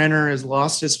Jeremy Renner has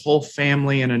lost his whole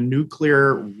family in a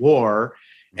nuclear war,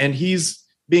 and he's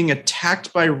being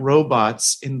attacked by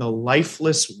robots in the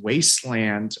lifeless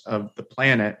wasteland of the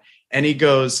planet. And he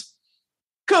goes,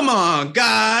 come on,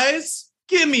 guys,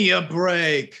 give me a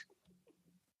break.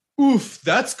 Oof,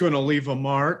 that's going to leave a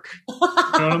mark.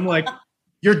 And I'm like,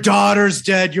 your daughter's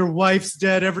dead. Your wife's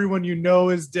dead. Everyone you know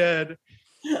is dead.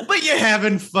 But you're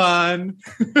having fun.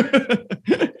 Have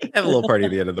a little party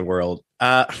at the end of the world.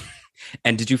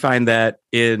 And did you find that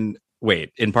in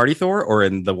Party Thor, or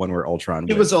in the one where Ultron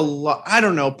wins? It was a lot. I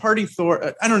don't know. Party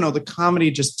Thor, I don't know. The comedy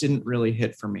just didn't really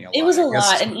hit for me a lot. It was a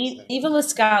lot. And even with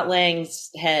Scott Lang's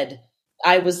head,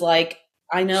 I was like,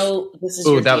 I know this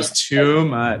is that was too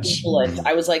much.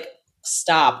 I was like,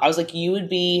 stop. I was like, you would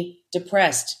be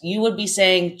depressed. You would be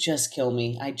saying, just kill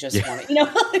me. I just want it.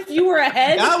 If you were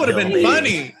ahead. That would have been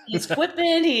funny. He's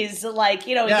quipping. He's like,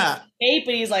 he's escape,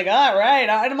 and he's like, all right.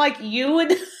 And I'm like, you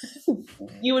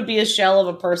would be a shell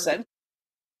of a person.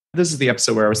 This is the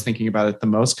episode where I was thinking about it the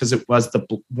most, because it was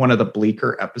one of the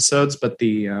bleaker episodes, but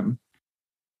the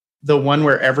one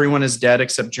where everyone is dead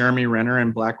except Jeremy Renner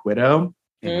and Black Widow.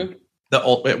 Mm-hmm.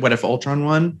 What if Ultron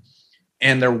won?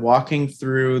 And they're walking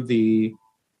through the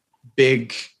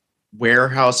big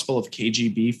warehouse full of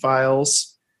KGB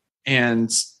files,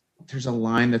 and there's a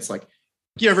line that's like,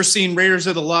 you ever seen Raiders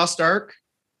of the Lost Ark?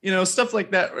 Stuff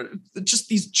like that. Just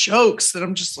these jokes that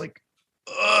I'm just like,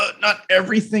 not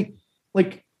everything.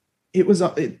 Like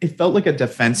it felt like a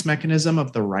defense mechanism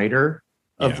of the writer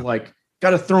of like, got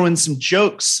to throw in some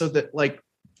jokes so that like,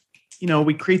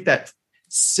 we create that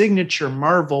signature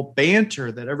Marvel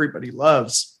banter that everybody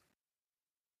loves.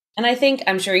 And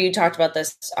I'm sure you talked about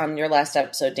this on your last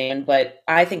episode, Dan, but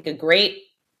I think a great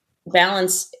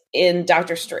balance in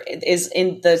is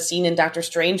in the scene in Doctor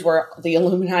Strange where the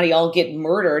Illuminati all get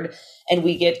murdered, and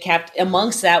we get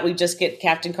amongst that we just get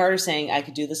Captain Carter saying, "I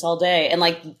could do this all day," and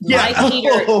like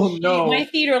my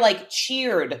theater like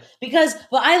cheered because,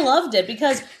 well, I loved it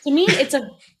because to me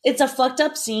it's a fucked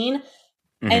up scene.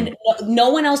 And no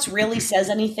one else really says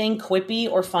anything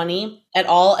quippy or funny at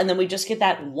all, and then we just get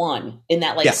that one in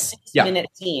that 6-minute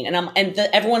scene, and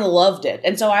everyone loved it,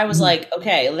 and so I was like,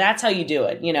 okay, that's how you do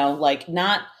it, like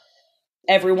not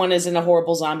everyone is in a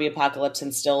horrible zombie apocalypse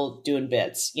and still doing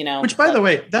bits, Which, by the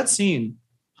way, that scene,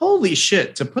 holy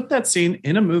shit! To put that scene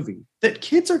in a movie that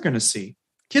kids are going to see,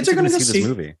 kids are going to see this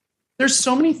movie. There's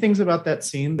so many things about that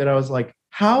scene that I was like,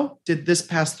 how did this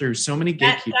pass through so many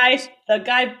gatekeepers? The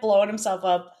guy blowing himself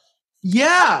up.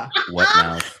 Yeah. What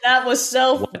mouth? That was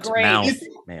so great.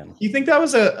 Man. You think that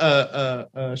was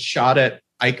a shot at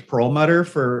Ike Perlmutter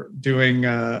for doing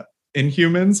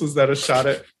Inhumans? Was that a shot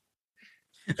at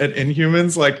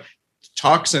Inhumans? Like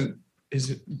talks and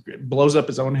blows up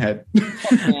his own head.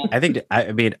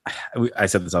 I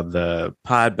said this on the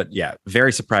pod, but yeah,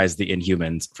 very surprised the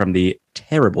Inhumans from the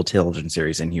terrible television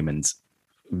series Inhumans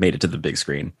made it to the big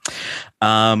screen.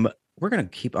 We're going to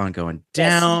keep on going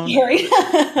down.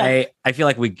 I feel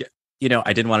like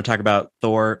I didn't want to talk about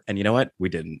Thor, and you know what? We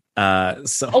didn't. Oh,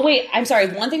 wait, I'm sorry.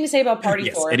 One thing to say about Party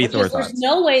Thor. There's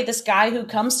no way this guy who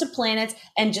comes to planets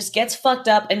and just gets fucked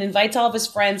up and invites all of his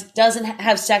friends doesn't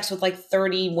have sex with like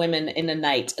 30 women in a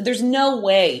night. There's no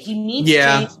way. He meets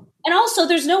Jane. And also,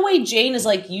 there's no way Jane is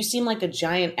like, you seem like a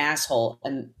giant asshole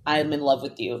and I'm in love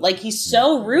with you. Like, he's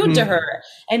so rude to her.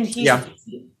 And he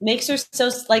makes her so,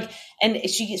 like, and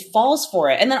she falls for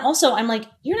it. And then also, I'm like,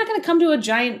 you're not going to come to a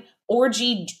giant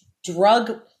orgy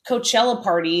drug Coachella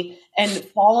party and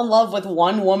fall in love with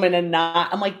one woman and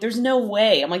not. I'm like, there's no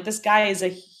way. I'm like, this guy is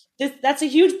that's a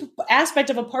huge aspect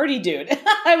of a party dude.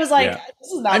 I was like,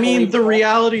 this is not believable. The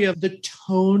reality of the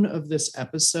tone of this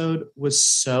episode was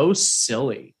so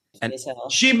silly. And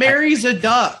she marries a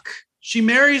duck. She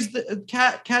marries the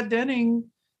Kat Denning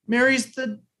marries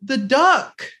the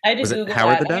duck. I had to Google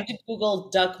Howard the Duck? I had to Google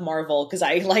Duck Marvel because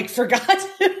I forgot.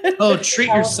 Oh, treat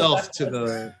yourself to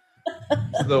the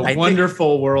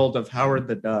wonderful world of Howard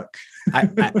the Duck.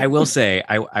 I will say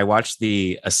I watched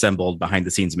the assembled behind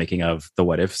the scenes making of the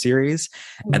What If series,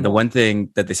 and the one thing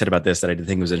that they said about this that I did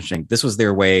think was interesting. This was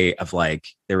their way of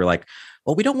they were like,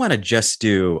 well, we don't want to just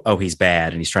do, he's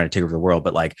bad and he's trying to take over the world,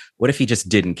 but like, what if he just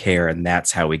didn't care and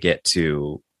that's how we get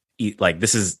to eat? Like,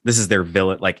 this is their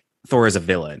villain. Like, Thor is a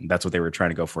villain. That's what they were trying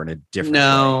to go for in a different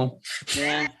way.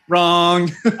 Yeah.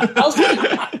 Wrong.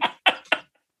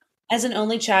 As an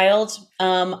only child,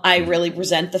 I really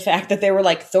resent the fact that they were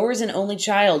like, Thor's an only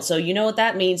child. So you know what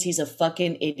that means? He's a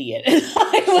fucking idiot.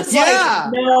 I was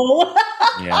like, no.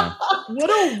 Yeah. What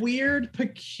a weird,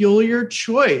 peculiar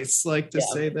choice. To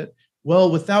say that,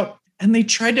 and they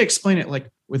tried to explain it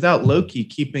without Loki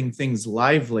keeping things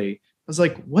lively. I was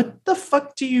like, what the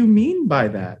fuck do you mean by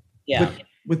that? Yeah.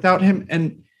 Without him.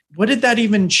 And what did that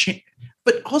even change?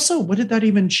 But also, what did that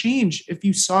even change? If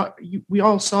we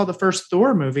all saw the first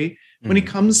Thor movie. When he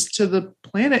comes to the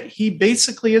planet, he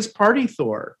basically is Party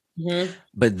Thor. Mm-hmm.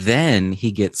 But then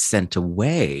he gets sent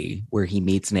away where he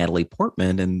meets Natalie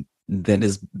Portman and then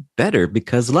is better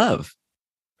because love.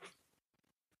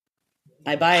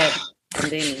 I buy it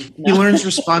from Damon. No. He learns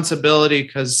responsibility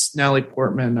because Natalie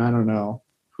Portman, I don't know.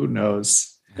 Who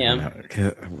knows? Yeah.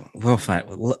 We'll find.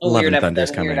 Love and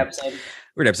Thunder's coming.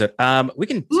 Weird episode. We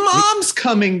can. Mom's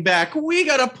coming back. We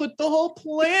gotta put the whole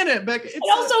planet back. And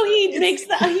also, he makes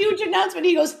a huge announcement.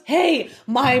 He goes, "Hey,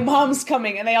 my mom's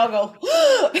coming," and they all go.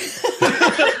 That's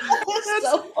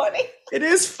so funny. It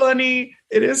is funny.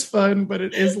 It is fun, but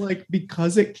it is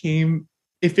because it came.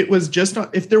 If it was just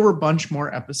if there were a bunch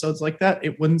more episodes like that,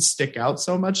 it wouldn't stick out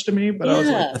so much to me. But I was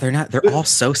like, they're not. They're all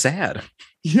so sad.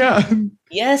 Yeah.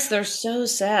 Yes, they're so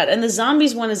sad, and the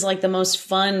zombies one is the most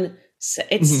fun.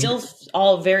 It's still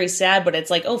all very sad, but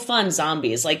it's fun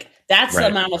zombies. That's the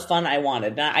amount of fun I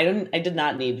wanted. I did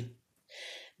not need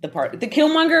the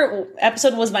Killmonger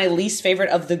episode was my least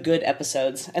favorite of the good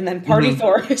episoers. And then Party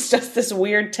Thor is just this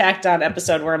weird tacked on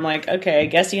episode where I'm like, okay, I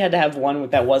guess you had to have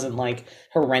one that wasn't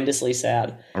horrendously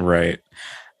sad. Right.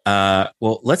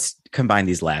 Well, let's combine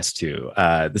these last two.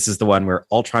 This is the one where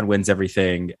Ultron wins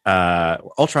everything.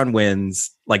 Ultron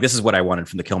wins. This is what I wanted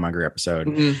from the Killmonger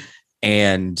episode.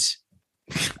 And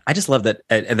I just love that.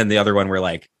 And then the other one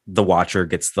where the Watcher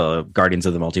gets the Guardians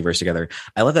of the Multiverse together.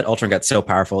 I love that Ultron got so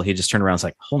powerful. He just turned around and was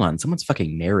like, hold on, someone's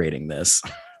fucking narrating this.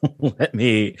 Let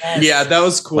me. Yeah, that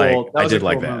was cool. I did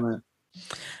like that.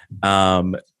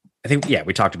 I think,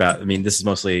 we talked about, this is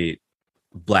mostly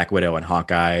Black Widow and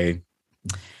Hawkeye.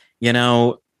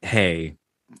 hey,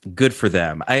 good for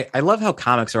them. I love how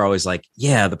comics are always like,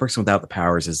 yeah, the person without the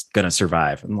powers is going to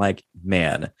survive. I'm like,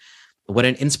 man, what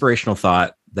an inspirational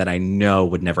thought that I know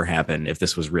would never happen if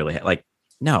this was really like,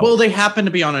 no. Well, they happened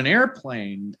to be on an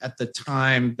airplane at the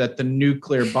time that the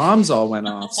nuclear bombs all went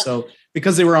off. So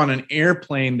because they were on an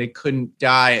airplane, they couldn't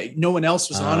die. No one else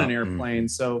was on an airplane.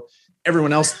 So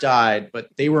everyone else died, but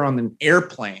they were on an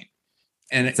airplane.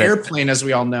 And an airplane, as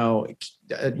we all know,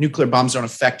 nuclear bombs don't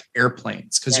affect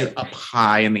airplanes because you're up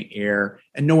high in the air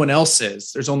and no one else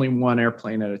is. There's only one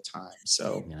airplane at a time.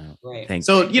 So,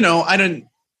 so I don't,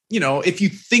 if you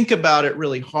think about it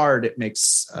really hard, it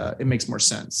makes more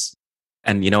sense.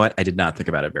 And you know what? I did not think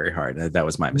about it very hard. That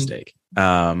was my mistake.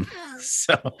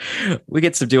 So we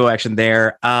get some duo action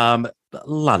there.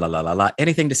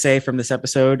 Anything to say from this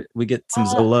episode? We get some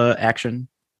Zola action.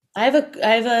 I have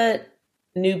a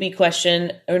newbie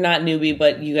question, or not newbie,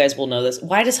 but you guys will know this.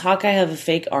 Why does Hawkeye have a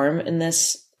fake arm in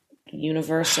this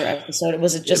universe or episode?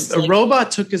 Was it just the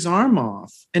robot took his arm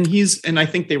off, and I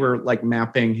think they were like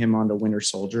mapping him onto Winter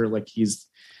Soldier, like he's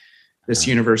this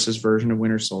universe's version of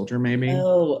Winter Soldier, maybe.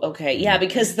 Oh, okay. Yeah,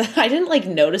 because I didn't like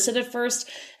notice it at first,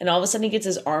 and all of a sudden he gets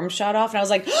his arm shot off, and I was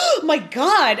like, oh my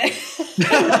God.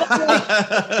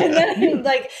 And then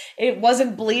like it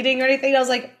wasn't bleeding or anything. I was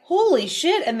like, holy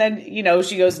shit. And then,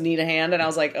 she goes, need a hand. And I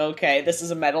was like, okay, this is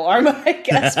a metal arm, I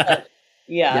guess. But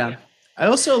yeah. I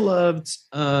also loved,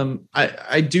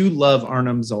 I do love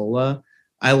Arnim Zola.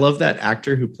 I love that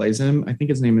actor who plays him. I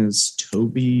think his name is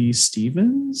Toby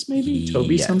Stevens, maybe?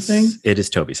 Toby something? It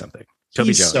is Toby something.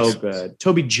 Toby Jones. So good.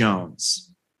 Toby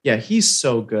Jones. Yeah, he's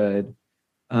so good.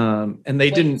 And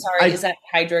they didn't... Sorry, is that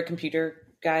Hydra computer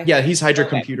guy? Yeah, he's Hydra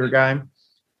computer guy.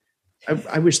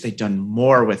 I wish they'd done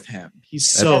more with him. He's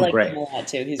so great. Him a lot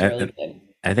too. He's really good.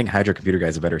 I think Hydra computer guy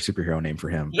is a better superhero name for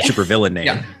him. Yeah. Super villain name.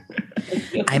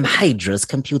 Yeah. I'm Hydra's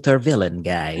computer villain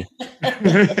guy.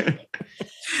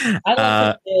 I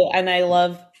like it too, and I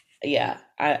love,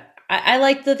 I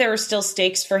like that there are still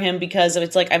stakes for him because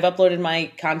it's like I've uploaded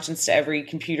my conscience to every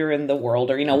computer in the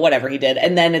world, or whatever he did,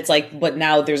 and then it's like, but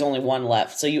now there's only one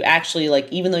left. So you actually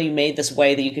even though you made this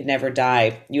way that you could never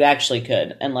die, you actually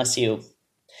could, unless you.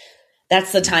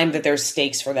 That's the time that there's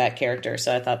stakes for that character.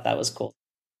 So I thought that was cool.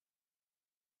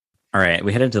 All right,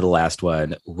 we head into the last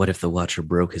one. What if the Watcher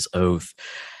broke his oath?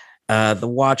 The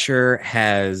Watcher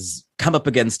has come up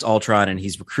against Ultron, and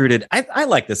he's recruited. I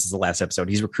like this as the last episode.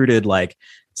 He's recruited like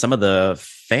some of the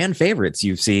fan favorites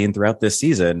you've seen throughout this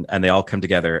season, and they all come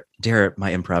together. Dare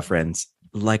my improv friends,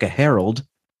 like a herald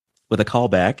with a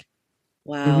callback.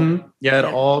 Wow. Mm-hmm. Yeah, it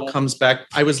all comes back.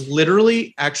 I was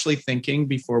literally actually thinking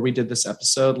before we did this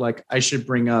episode, like I should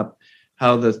bring up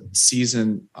how the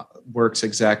season works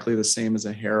exactly the same as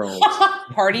a herald.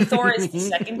 Party Thor is the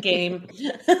second game.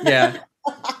 Yeah.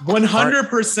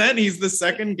 100% he's the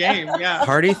second game. Yeah.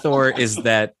 Party Thor is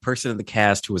that person in the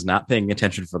cast who was not paying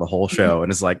attention for the whole show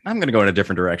and is like, I'm going to go in a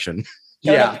different direction.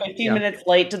 Showed up 15 minutes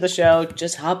late to the show.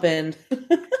 Just hop in.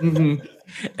 Mm-hmm.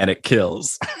 And it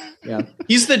kills. Yeah.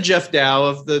 He's the Jeff Dow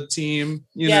of the team,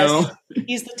 you know.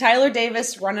 He's the Tyler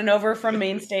Davis running over from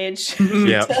main stage.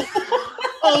 Yeah.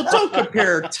 Oh, don't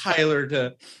compare Tyler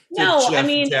to Jeff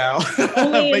Dow.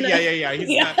 But yeah.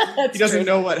 He doesn't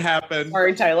know what happened.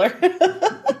 Sorry, Tyler.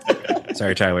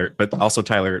 Sorry, Tyler. But also,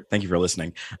 Tyler, thank you for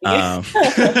listening.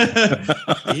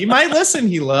 He might listen.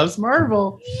 He loves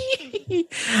Marvel.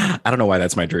 I don't know why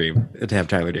that's my dream to have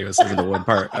Tyler Davis listen to one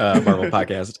part Marvel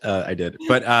podcast. I did.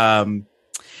 But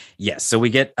yes, so we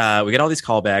get all these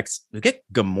callbacks. We get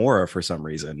Gamora for some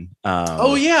reason.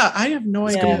 I have no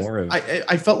idea.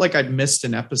 I felt like I'd missed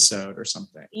an episode or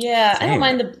something. Yeah, I don't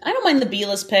mind the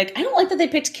B-list pick. I don't like that they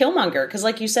picked Killmonger because,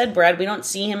 like you said, Brad, we don't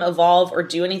see him evolve or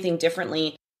do anything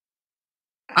differently.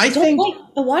 I don't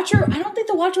think the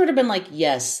Watcher would have been like,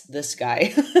 yes, this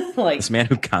guy, like this man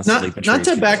who constantly not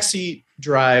to backseat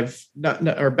drive,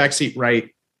 or backseat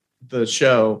write the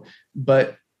show,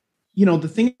 but. The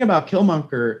thing about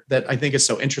Killmonger that I think is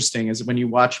so interesting is when you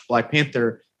watch Black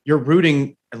Panther, you're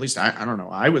rooting, at least I don't know,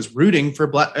 I was rooting for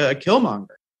Killmonger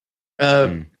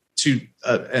to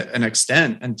an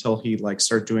extent until he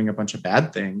started doing a bunch of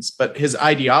bad things. But his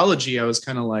ideology, I was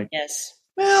kind of like, yes,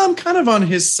 well, I'm kind of on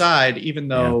his side, even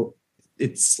though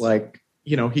it's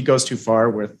he goes too far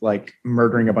with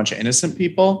murdering a bunch of innocent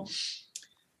people.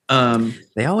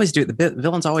 They always do. The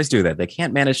villains always do that. They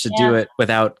can't manage to do it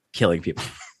without killing people.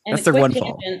 And that's their one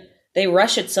fault. They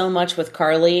rush it so much with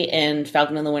Carly and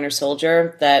Falcon and the Winter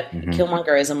Soldier that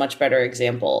Killmonger is a much better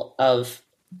example of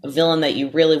a villain that you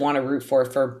really want to root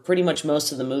for pretty much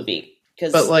most of the movie.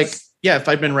 But if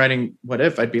I'd been writing What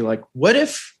If, I'd be like, what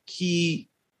if he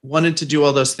wanted to do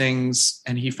all those things,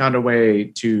 and he found a way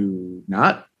to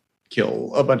not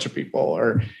kill a bunch of people,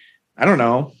 or I don't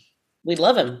know. We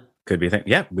love him. Could be a thing.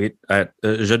 Yeah,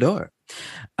 j'adore.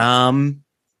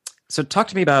 So talk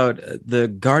to me about the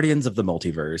Guardians of the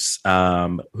Multiverse.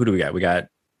 Who do we got? We got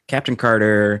Captain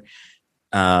Carter,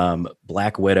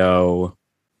 Black Widow.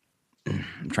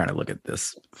 I'm trying to look at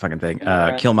this fucking thing.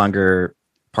 Killmonger,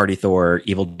 Party Thor,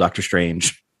 Evil Doctor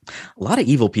Strange. A lot of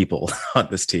evil people on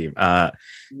this team.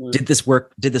 Did this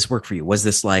work? Did this work for you? Was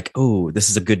this like, oh, this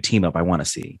is a good team up I want to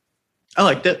see? I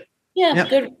liked it. Yeah,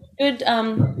 good.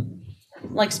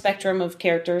 Like spectrum of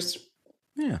characters.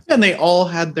 Yeah, and they all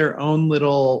had their own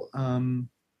little.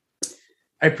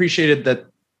 I appreciated that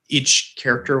each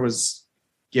character was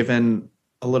given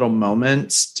a little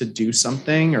moment to do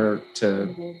something or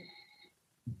to,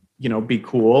 be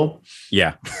cool.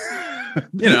 Yeah,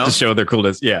 to show their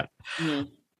coolness. Yeah,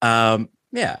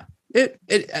 yeah.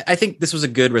 I think this was a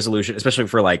good resolution, especially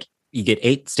for like you get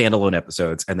 8 standalone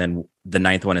episodes, and then the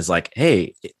 9th one is like,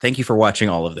 hey, thank you for watching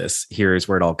all of this. Here's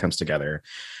where it all comes together.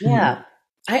 Yeah.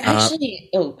 I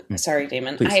actually, sorry,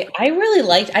 Damon. Please. I really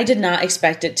liked, I did not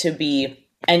expect it to be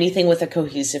anything with a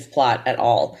cohesive plot at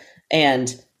all.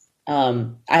 And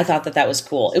I thought that was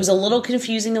cool. It was a little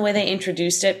confusing the way they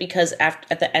introduced it, because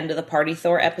at the end of the Party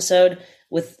Thor episode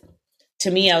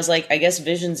to me, I was like, I guess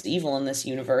Vision's evil in this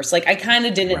universe. Like, I kind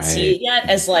of didn't see it yet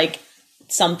as like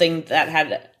something that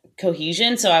had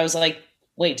cohesion. So I was like,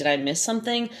 wait, did I miss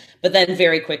something? But then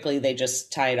very quickly they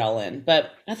just tie it all in.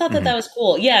 But I thought that was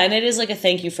cool. Yeah, and it is like a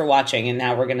thank you for watching. And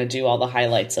now we're going to do all the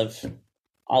highlights of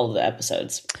all of the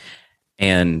episodes.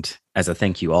 And as a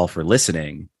thank you all for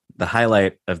listening, the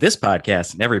highlight of this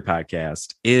podcast and every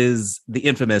podcast is the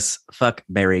infamous Fuck,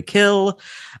 Marry, Kill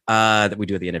that we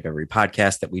do at the end of every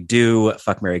podcast that we do.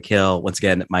 Fuck, Marry, Kill. Once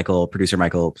again, producer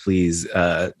Michael, please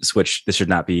switch. This should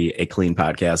not be a clean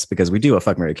podcast because we do a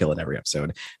Fuck, Marry, Kill in every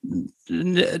episode.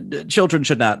 Children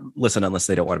should not listen unless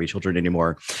they don't want to be children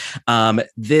anymore.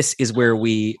 This is where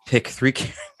we pick 3.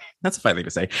 That's a fine thing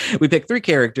to say. We pick 3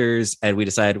 characters and we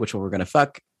decide which one we're going to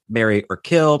fuck, marry, or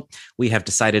kill. We have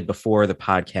decided before the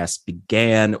podcast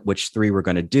began which 3 we're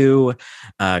going to do,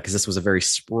 because this was a very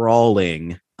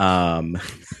sprawling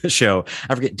show.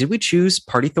 I forget, did we choose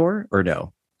Party Thor or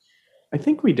no? I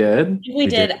think we did. We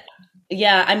did.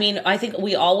 Yeah, I mean, I think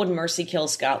we all would mercy kill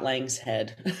Scott Lang's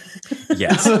head.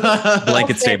 Yes,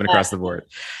 blanket statement across the board.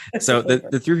 So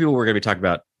the 3 people we're going to be talking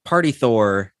about: Party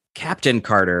Thor, Captain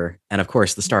Carter, and of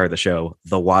course the star of the show,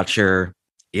 the Watcher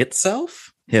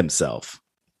himself.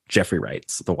 Jeffrey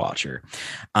Wright's The Watcher.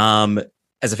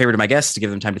 As a favor to my guests, to give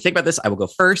them time to think about this, I will go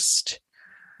first.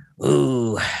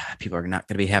 Ooh, people are not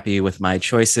going to be happy with my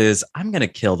choices. I'm going to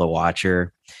kill The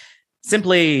Watcher.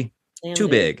 Simply too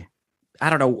big. I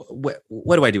don't know.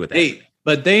 What do I do with that? Hey,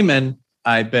 but Damon,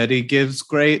 I bet he gives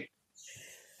great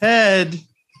head.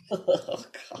 Oh,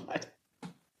 God.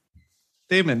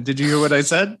 Damon, did you hear what I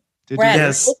said? Brad,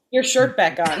 yes. Put your shirt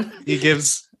back on. He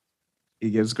gives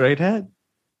great head.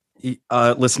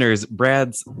 Listeners,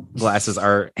 Brad's glasses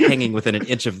are hanging within an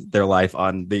inch of their life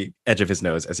on the edge of his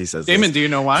nose as he says Damon, this. do you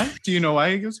know why? Do you know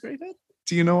why he gives great head?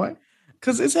 Do you know why?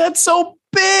 Because his head's so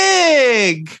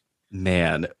big.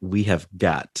 Man, we have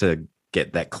got to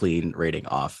get that clean rating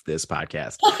off this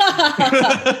podcast.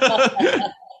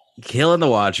 Killing the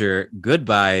Watcher.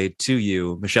 Goodbye to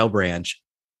you, Michelle Branch.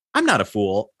 I'm not a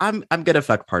fool. I'm gonna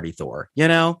fuck Party Thor.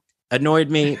 Annoyed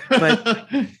me, but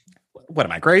what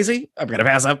am I, crazy? I'm gonna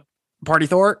pass up Party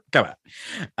Thor. Come on.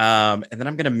 And then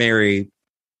I'm gonna marry.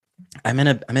 I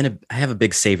have a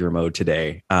big savior mode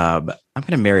today. I'm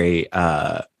gonna marry.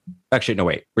 Actually, no,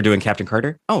 wait. We're doing Captain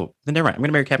Carter. Oh, then never mind. I'm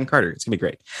gonna marry Captain Carter. It's gonna be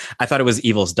great. I thought it was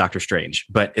Evil's Doctor Strange,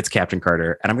 but it's Captain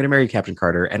Carter, and I'm gonna marry Captain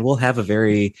Carter, and we'll have a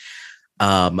very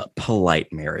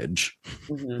polite marriage.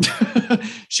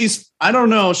 Mm-hmm. I don't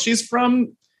know. She's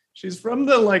from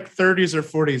the like 30s or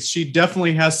 40s. She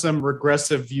definitely has some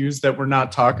regressive views that we're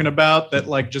not talking about that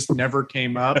like just never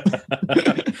came up.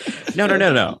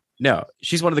 No.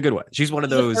 She's one of the good ones. She's one of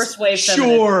those. First wave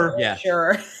sure. Yeah.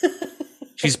 Sure.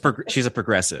 She's a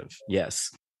progressive.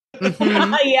 Yes.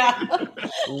 Mm-hmm. Yeah.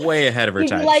 Way ahead of her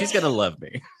time. She's going to love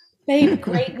me. Babe,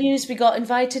 great news. We got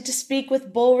invited to speak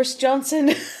with Boris Johnson.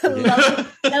 Love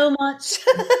it so much.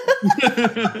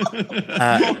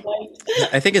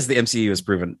 I think as the MCU has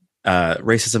proven,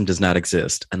 racism does not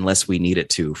exist unless we need it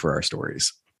to for our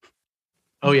stories.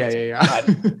 Oh, yeah.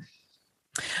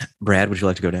 Brad, would you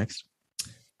like to go next?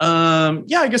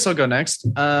 Yeah, I guess I'll go next.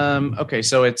 Okay,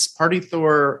 so it's Party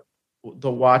Thor,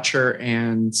 The Watcher,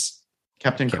 and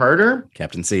Captain Carter.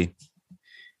 Captain C.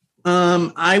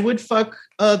 I would fuck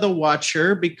the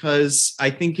Watcher because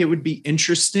I think it would be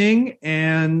interesting,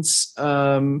 and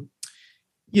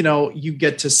you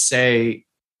get to say,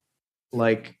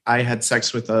 like, I had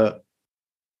sex with a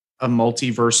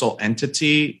multiversal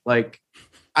entity. Like,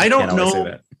 I don't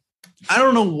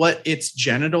know what its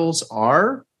genitals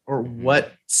are or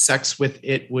what sex with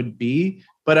it would be,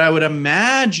 but I would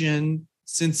imagine,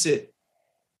 since it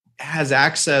has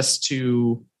access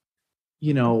to,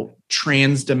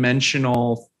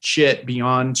 trans-dimensional shit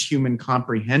beyond human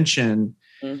comprehension,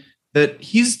 that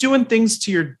he's doing things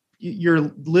to your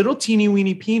little teeny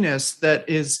weeny penis that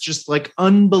is just like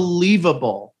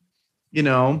unbelievable,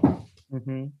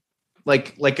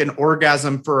 like an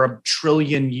orgasm for 1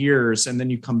 trillion years. And then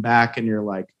you come back and you're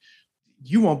like,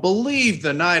 you won't believe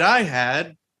the night I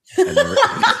had. I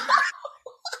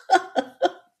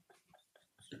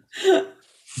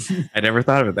never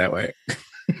thought of it that way.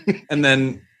 And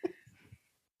then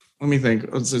let me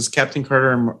think. Was this Captain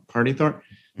Carter and Party Thor?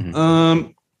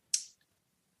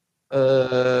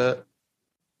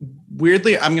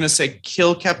 Weirdly, I'm going to say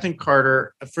kill Captain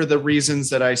Carter for the reasons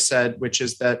that I said, which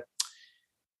is that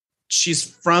she's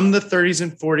from the 30s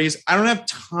and 40s. I don't have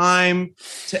time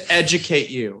to educate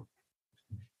you.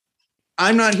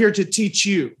 I'm not here to teach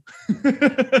you.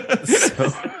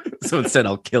 So instead,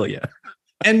 I'll kill you.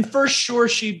 And for sure,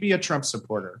 she'd be a Trump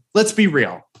supporter. Let's be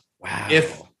real. Wow.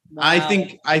 I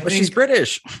think she's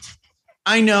British.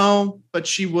 I know, but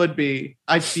she would be.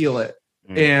 I feel it.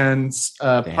 And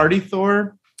Party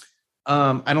Thor,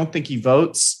 I don't think he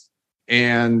votes,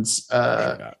 and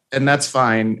that's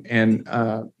fine.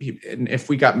 And if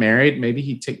we got married, maybe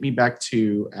he'd take me back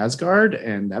to Asgard,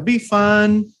 and that'd be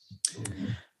fun.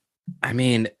 I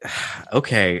mean,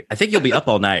 okay. I think you'll be up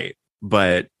all night,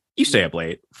 but you stay up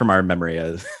late from our memory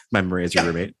as your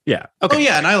roommate. Yeah. Okay. Oh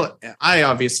yeah, and I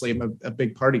obviously am a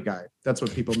big party guy. That's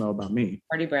what people know about me.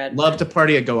 Party Brad. Love to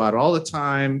party. I go out all the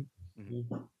time.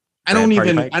 Mm-hmm. I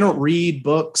don't read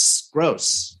books.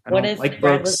 Gross. What if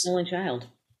Brad was the only child?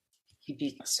 He'd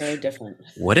be so different.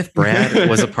 What if Brad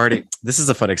was a party? This is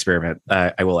a fun experiment.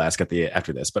 I will ask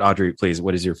after this. But Audrey, please,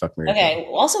 what is your fuck, marry, okay.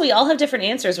 Also, we all have different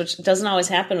answers, which doesn't always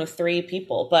happen with 3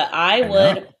 people. But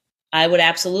I would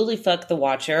absolutely fuck the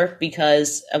Watcher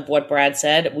because of what Brad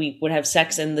said. We would have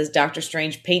sex in this Doctor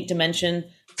Strange paint dimension.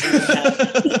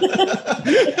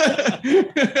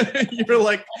 You're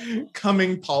like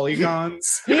coming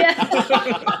polygons. Yeah.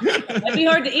 That'd be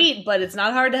hard to eat, but it's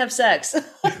not hard to have sex.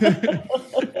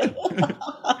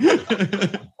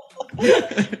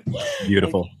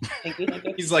 Beautiful. Thank you.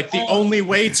 He's like, the only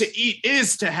way to eat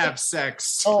is to have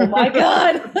sex. Oh my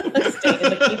God. Stay in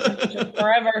the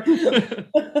forever.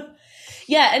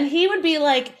 Yeah, and he would be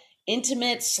like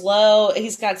intimate, slow.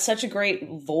 He's got such a great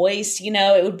voice,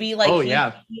 it would be like, he'd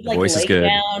like voice lay is good.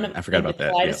 down I forgot about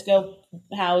that. Kaleidoscope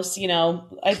house,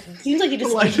 it seems like he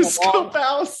just lives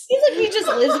house. Seems like he just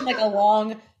lives in like a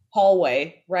long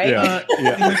hallway, right? Yeah.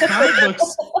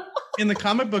 In the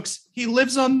comic books, he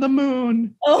lives on the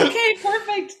moon. Okay,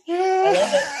 perfect.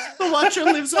 The Watcher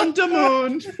lives on the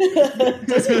moon.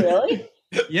 Does he really?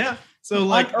 Yeah. So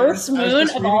like on Earth's moon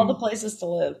of all the places to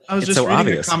live. I was just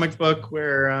reading a comic book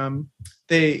where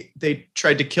they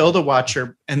tried to kill the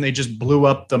Watcher and they just blew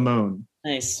up the moon.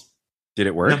 Nice. Did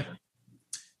it work?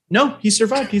 No, he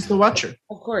survived. He's the Watcher.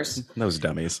 Of course. Those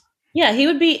dummies. Yeah, he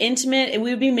would be intimate and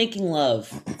we would be making love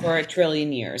for 1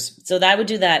 trillion years. So that would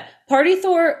do that. Party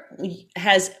Thor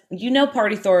has,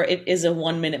 Party Thor, it is a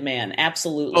 1-minute man.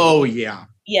 Absolutely. Oh, yeah.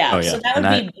 Yeah, so that would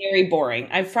be very boring.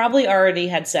 I've probably already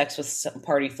had sex with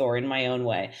Party Thor in my own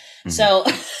way. Mm-hmm. So,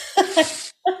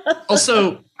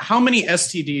 also, how many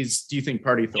STDs do you think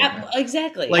Party Thor has?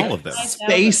 Exactly, like all of them.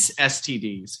 Space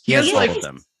STDs. He has all of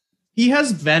them. He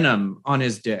has venom on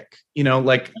his dick. He has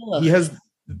he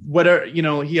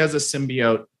has a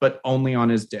symbiote, but only on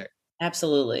his dick.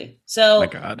 Absolutely. So, my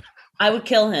God, I would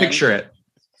kill him. Picture it.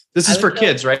 This is for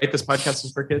kids, right? This podcast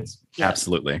is for kids. Yeah.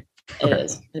 Absolutely. It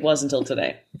is. It was until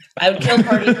today. I would kill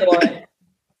Party Thor.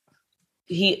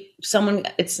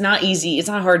 It's not easy. It's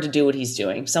not hard to do what he's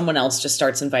doing. Someone else just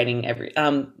starts inviting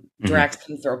Drax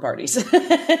can throw parties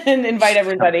and invite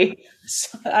everybody.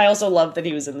 So I also love that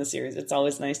he was in the series. It's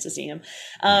always nice to see him.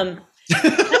 I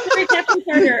would marry Captain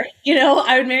Carter.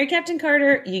 I would marry Captain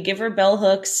Carter. You give her bell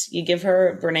hooks. You give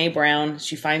her Brene Brown.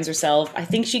 She finds herself. I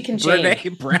think she can change.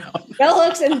 Brene Brown. Bell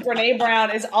hooks and Brene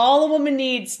Brown is all a woman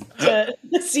needs to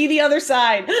see the other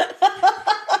side.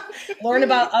 Learn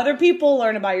about other people.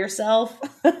 Learn about yourself.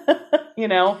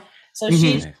 So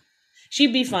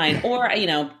she'd be fine. Or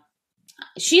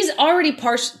she's already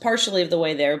partially of the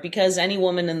way there because any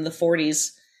woman in the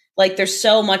 40s, like there's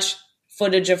so much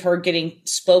footage of her getting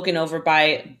spoken over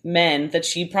by men that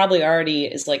she probably already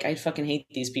is like, I fucking hate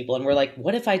these people. And we're like,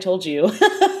 what if I told you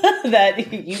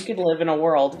that you could live in a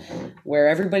world where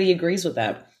everybody agrees with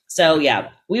that? So yeah,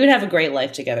 we would have a great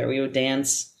life together. We would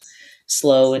dance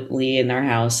slowly in our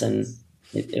house, and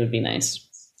it would be nice.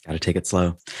 Got to take it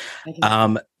slow.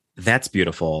 That's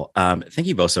beautiful. Thank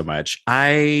you both so much.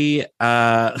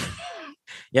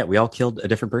 Yeah, we all killed a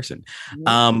different person.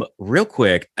 Real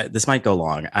quick, this might go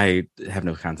long. I have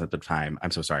no concept of time.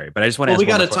 I'm so sorry, but I just want to. Well, we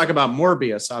got to talk about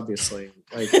Morbius, obviously.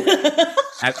 Like,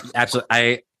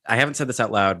 absolutely. I haven't said this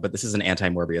out loud, but this is an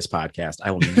anti-Morbius podcast.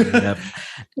 I will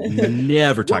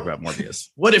never talk about Morbius.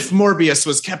 What if Morbius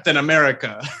was Captain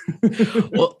America?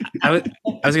 Well, I was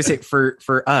going to say for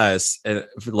us,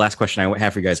 for the last question I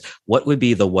have for you guys, what would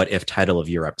be the what if title of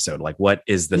your episode? Like, what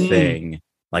is the thing?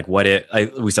 Like, what if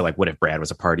we said, like, what if Brad was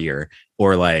a partier?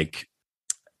 Or like,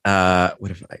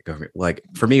 what if like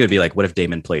for me it would be like, what if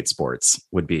Damon played sports?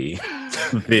 Would be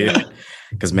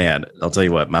because man, I'll tell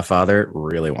you what, my father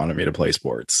really wanted me to play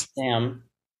sports. Damn.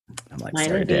 I'm like,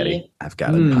 sorry, Daddy, I've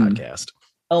got a podcast.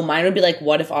 Oh, mine would be like,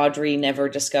 what if Audrey never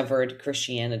discovered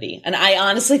Christianity? And I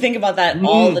honestly think about that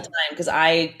all the time, because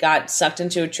I got sucked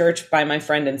into a church by my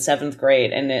friend in 7th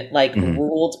grade, and it like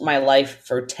ruled my life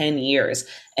for 10 years.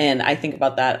 And I think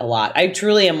about that a lot. I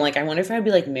truly am like, I wonder if I'd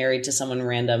be like married to someone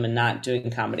random and not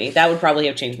doing comedy. That would probably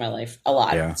have changed my life a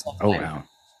lot. Yeah. Oh, wow.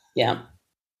 Yeah.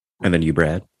 And then you,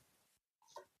 Brad?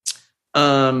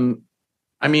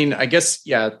 I mean, I guess,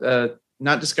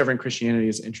 not discovering Christianity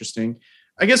is interesting.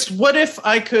 I guess, what if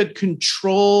I could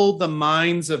control the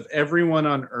minds of everyone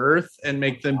on Earth and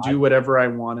make them do whatever I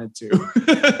wanted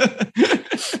to?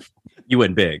 You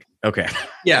went big. Okay.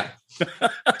 Yeah.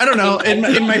 I don't know.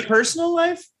 In my personal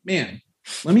life, man,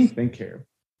 let me think here.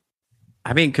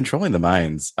 I mean, controlling the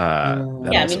minds. I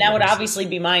mean, that would obviously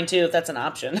be mine too, if that's an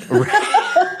option.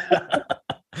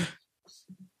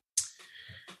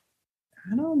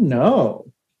 I don't know.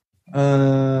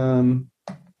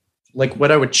 Like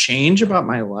what I would change about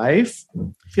my life.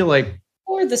 I feel like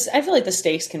the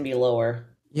stakes can be lower.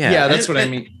 Yeah, that's what I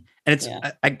mean. And it's,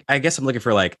 I guess I'm looking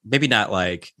for like, maybe not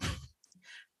like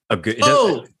a good.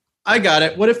 I got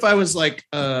it. What if I was like,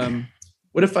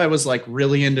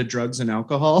 really into drugs and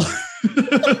alcohol?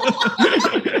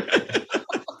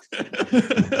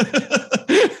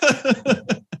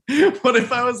 What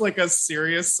if I was like a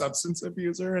serious substance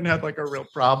abuser and had like a real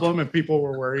problem and people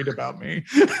were worried about me?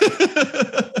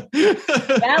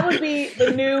 That would be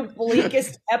the new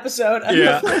bleakest episode of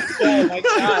the first show. Oh my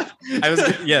god!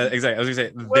 Exactly. I was going to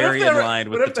say very in line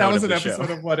with the tone of the show. What if that was an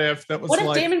episode of What If? That was what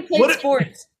if Damon played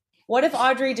sports? What if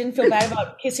Audrey didn't feel bad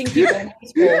about kissing people in high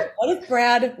school? What if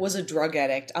Brad was a drug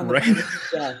addict on the point of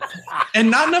death? And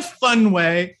not in a fun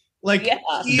way. Like,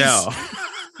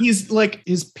 he's like,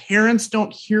 his parents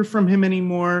don't hear from him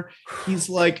anymore. He's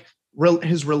like,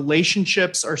 his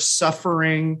relationships are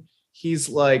suffering. He's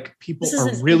like, people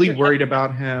are really worried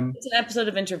about him. It's an episode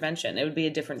of Intervention. It would be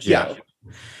a different show. Yeah.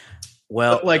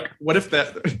 Well, but like, what if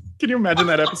that? Can you imagine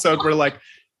that episode where like,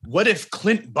 what if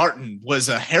Clint Barton was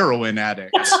a heroin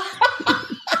addict?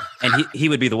 And he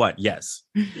would be the one. Yes.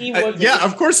 He would be. Yeah,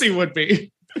 of course he would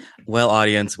be. Well,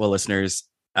 audience, listeners,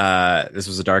 this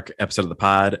was a dark episode of the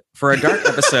pod. For a dark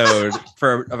episode,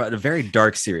 for a very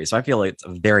dark series, so I feel like it's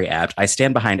very apt. I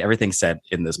stand behind everything said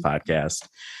in this podcast.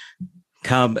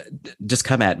 Just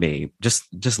come at me.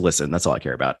 Just listen. That's all I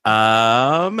care about.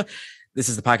 This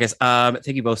is the podcast.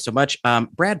 Thank you both so much.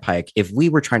 Brad Pike, if we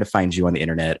were trying to find you on the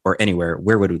internet or anywhere,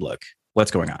 where would we look?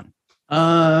 What's going on?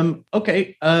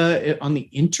 Okay. On the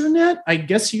internet, I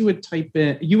guess you would type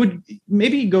in, you would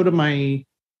maybe go to my,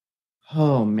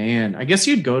 I guess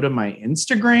you'd go to my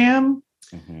Instagram,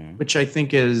 which I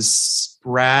think is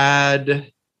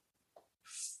Brad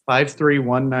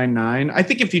 53199. I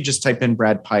think if you just type in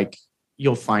Brad Pike,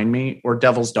 you'll find me, or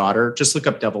Devil's Daughter. Just look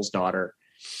up Devil's Daughter.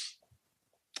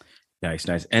 Nice.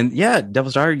 And yeah,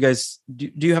 Devil's Daughter, you guys,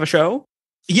 do you have a show?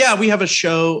 Yeah, we have a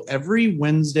show every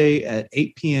Wednesday at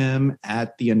 8 p.m.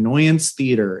 at the Annoyance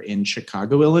Theater in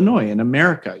Chicago, Illinois, in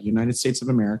America, United States of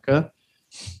America.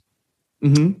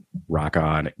 Rock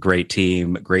on. Great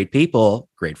team, great people,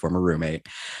 great former roommate.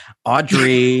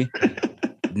 Audrey,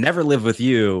 never lived with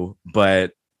you,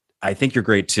 but I think you're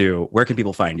great too. Where can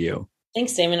people find you?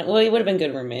 Thanks, Damon. Well, we would have been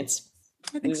good roommates.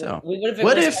 I think so.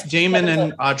 What if Damon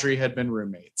and Audrey had been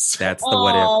roommates? That's the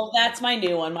what if. Oh, that's my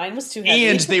new one. Mine was too heavy.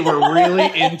 And they were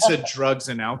really into drugs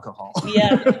and alcohol.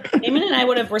 Yeah. Damon and I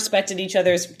would have respected each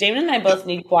other's. Damon and I both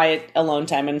need quiet alone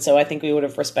time. And so I think we would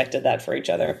have respected that for each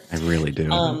other. I really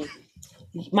do.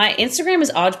 My Instagram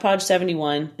is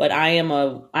odgepodge71, but I am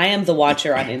the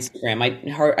watcher on Instagram.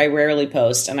 I rarely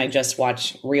post, and I just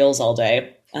watch reels all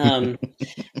day.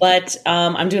 But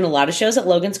I'm doing a lot of shows at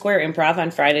Logan Square Improv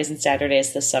on Fridays and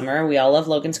Saturdays this summer. We all love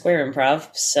Logan Square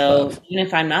Improv, so even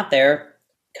if I'm not there,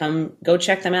 go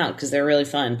check them out because they're really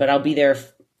fun. But I'll be there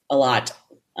a lot.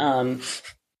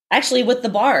 Actually, with the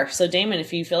bar. So Damon,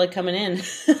 if you feel like coming in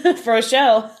for a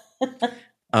show,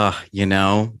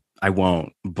 I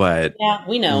won't. But yeah,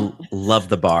 we know. Love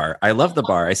the bar. I love the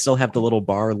bar. I still have the little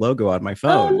bar logo on my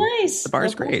phone. Oh, nice. The bar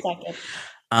is great.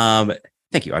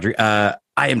 Thank you, Audrey.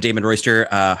 I am Damon Royster,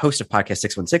 host of Podcast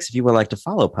 616. If you would like to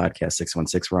follow Podcast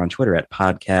 616, we're on Twitter at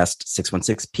Podcast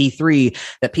 616P3.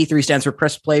 That P3 stands for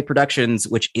Press Play Productions,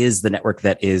 which is the network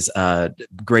that is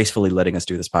gracefully letting us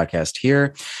do this podcast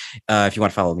here. If you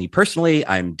want to follow me personally,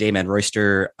 I'm Damon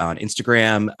Royster on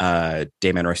Instagram,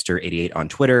 Damon Royster 88 on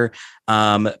Twitter.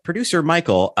 Producer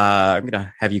Michael, I'm going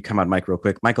to have you come on mic real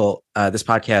quick. Michael, this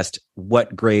podcast,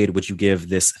 what grade would you give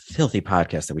this filthy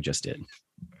podcast that we just did?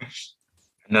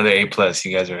 Another A+. You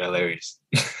guys are hilarious.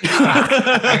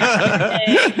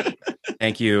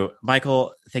 Thank you,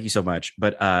 Michael. Thank you so much.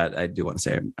 But I do want to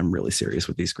say I'm really serious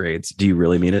with these grades. Do you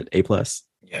really mean it? A+?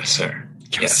 Yes, sir.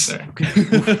 Yes, sir. Okay.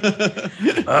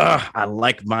 I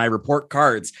like my report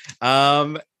cards.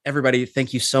 Everybody,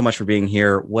 thank you so much for being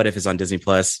here. What If is on Disney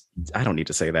Plus. I don't need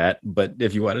to say that, but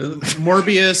if you want to.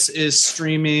 Morbius is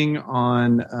streaming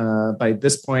on, by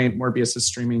this point, Morbius is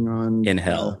streaming on. In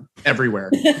hell. Everywhere.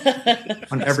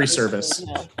 On every service.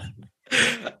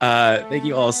 Thank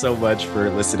you all so much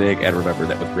for listening. And remember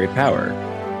that with great power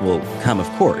will come, of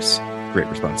course, great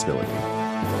responsibility.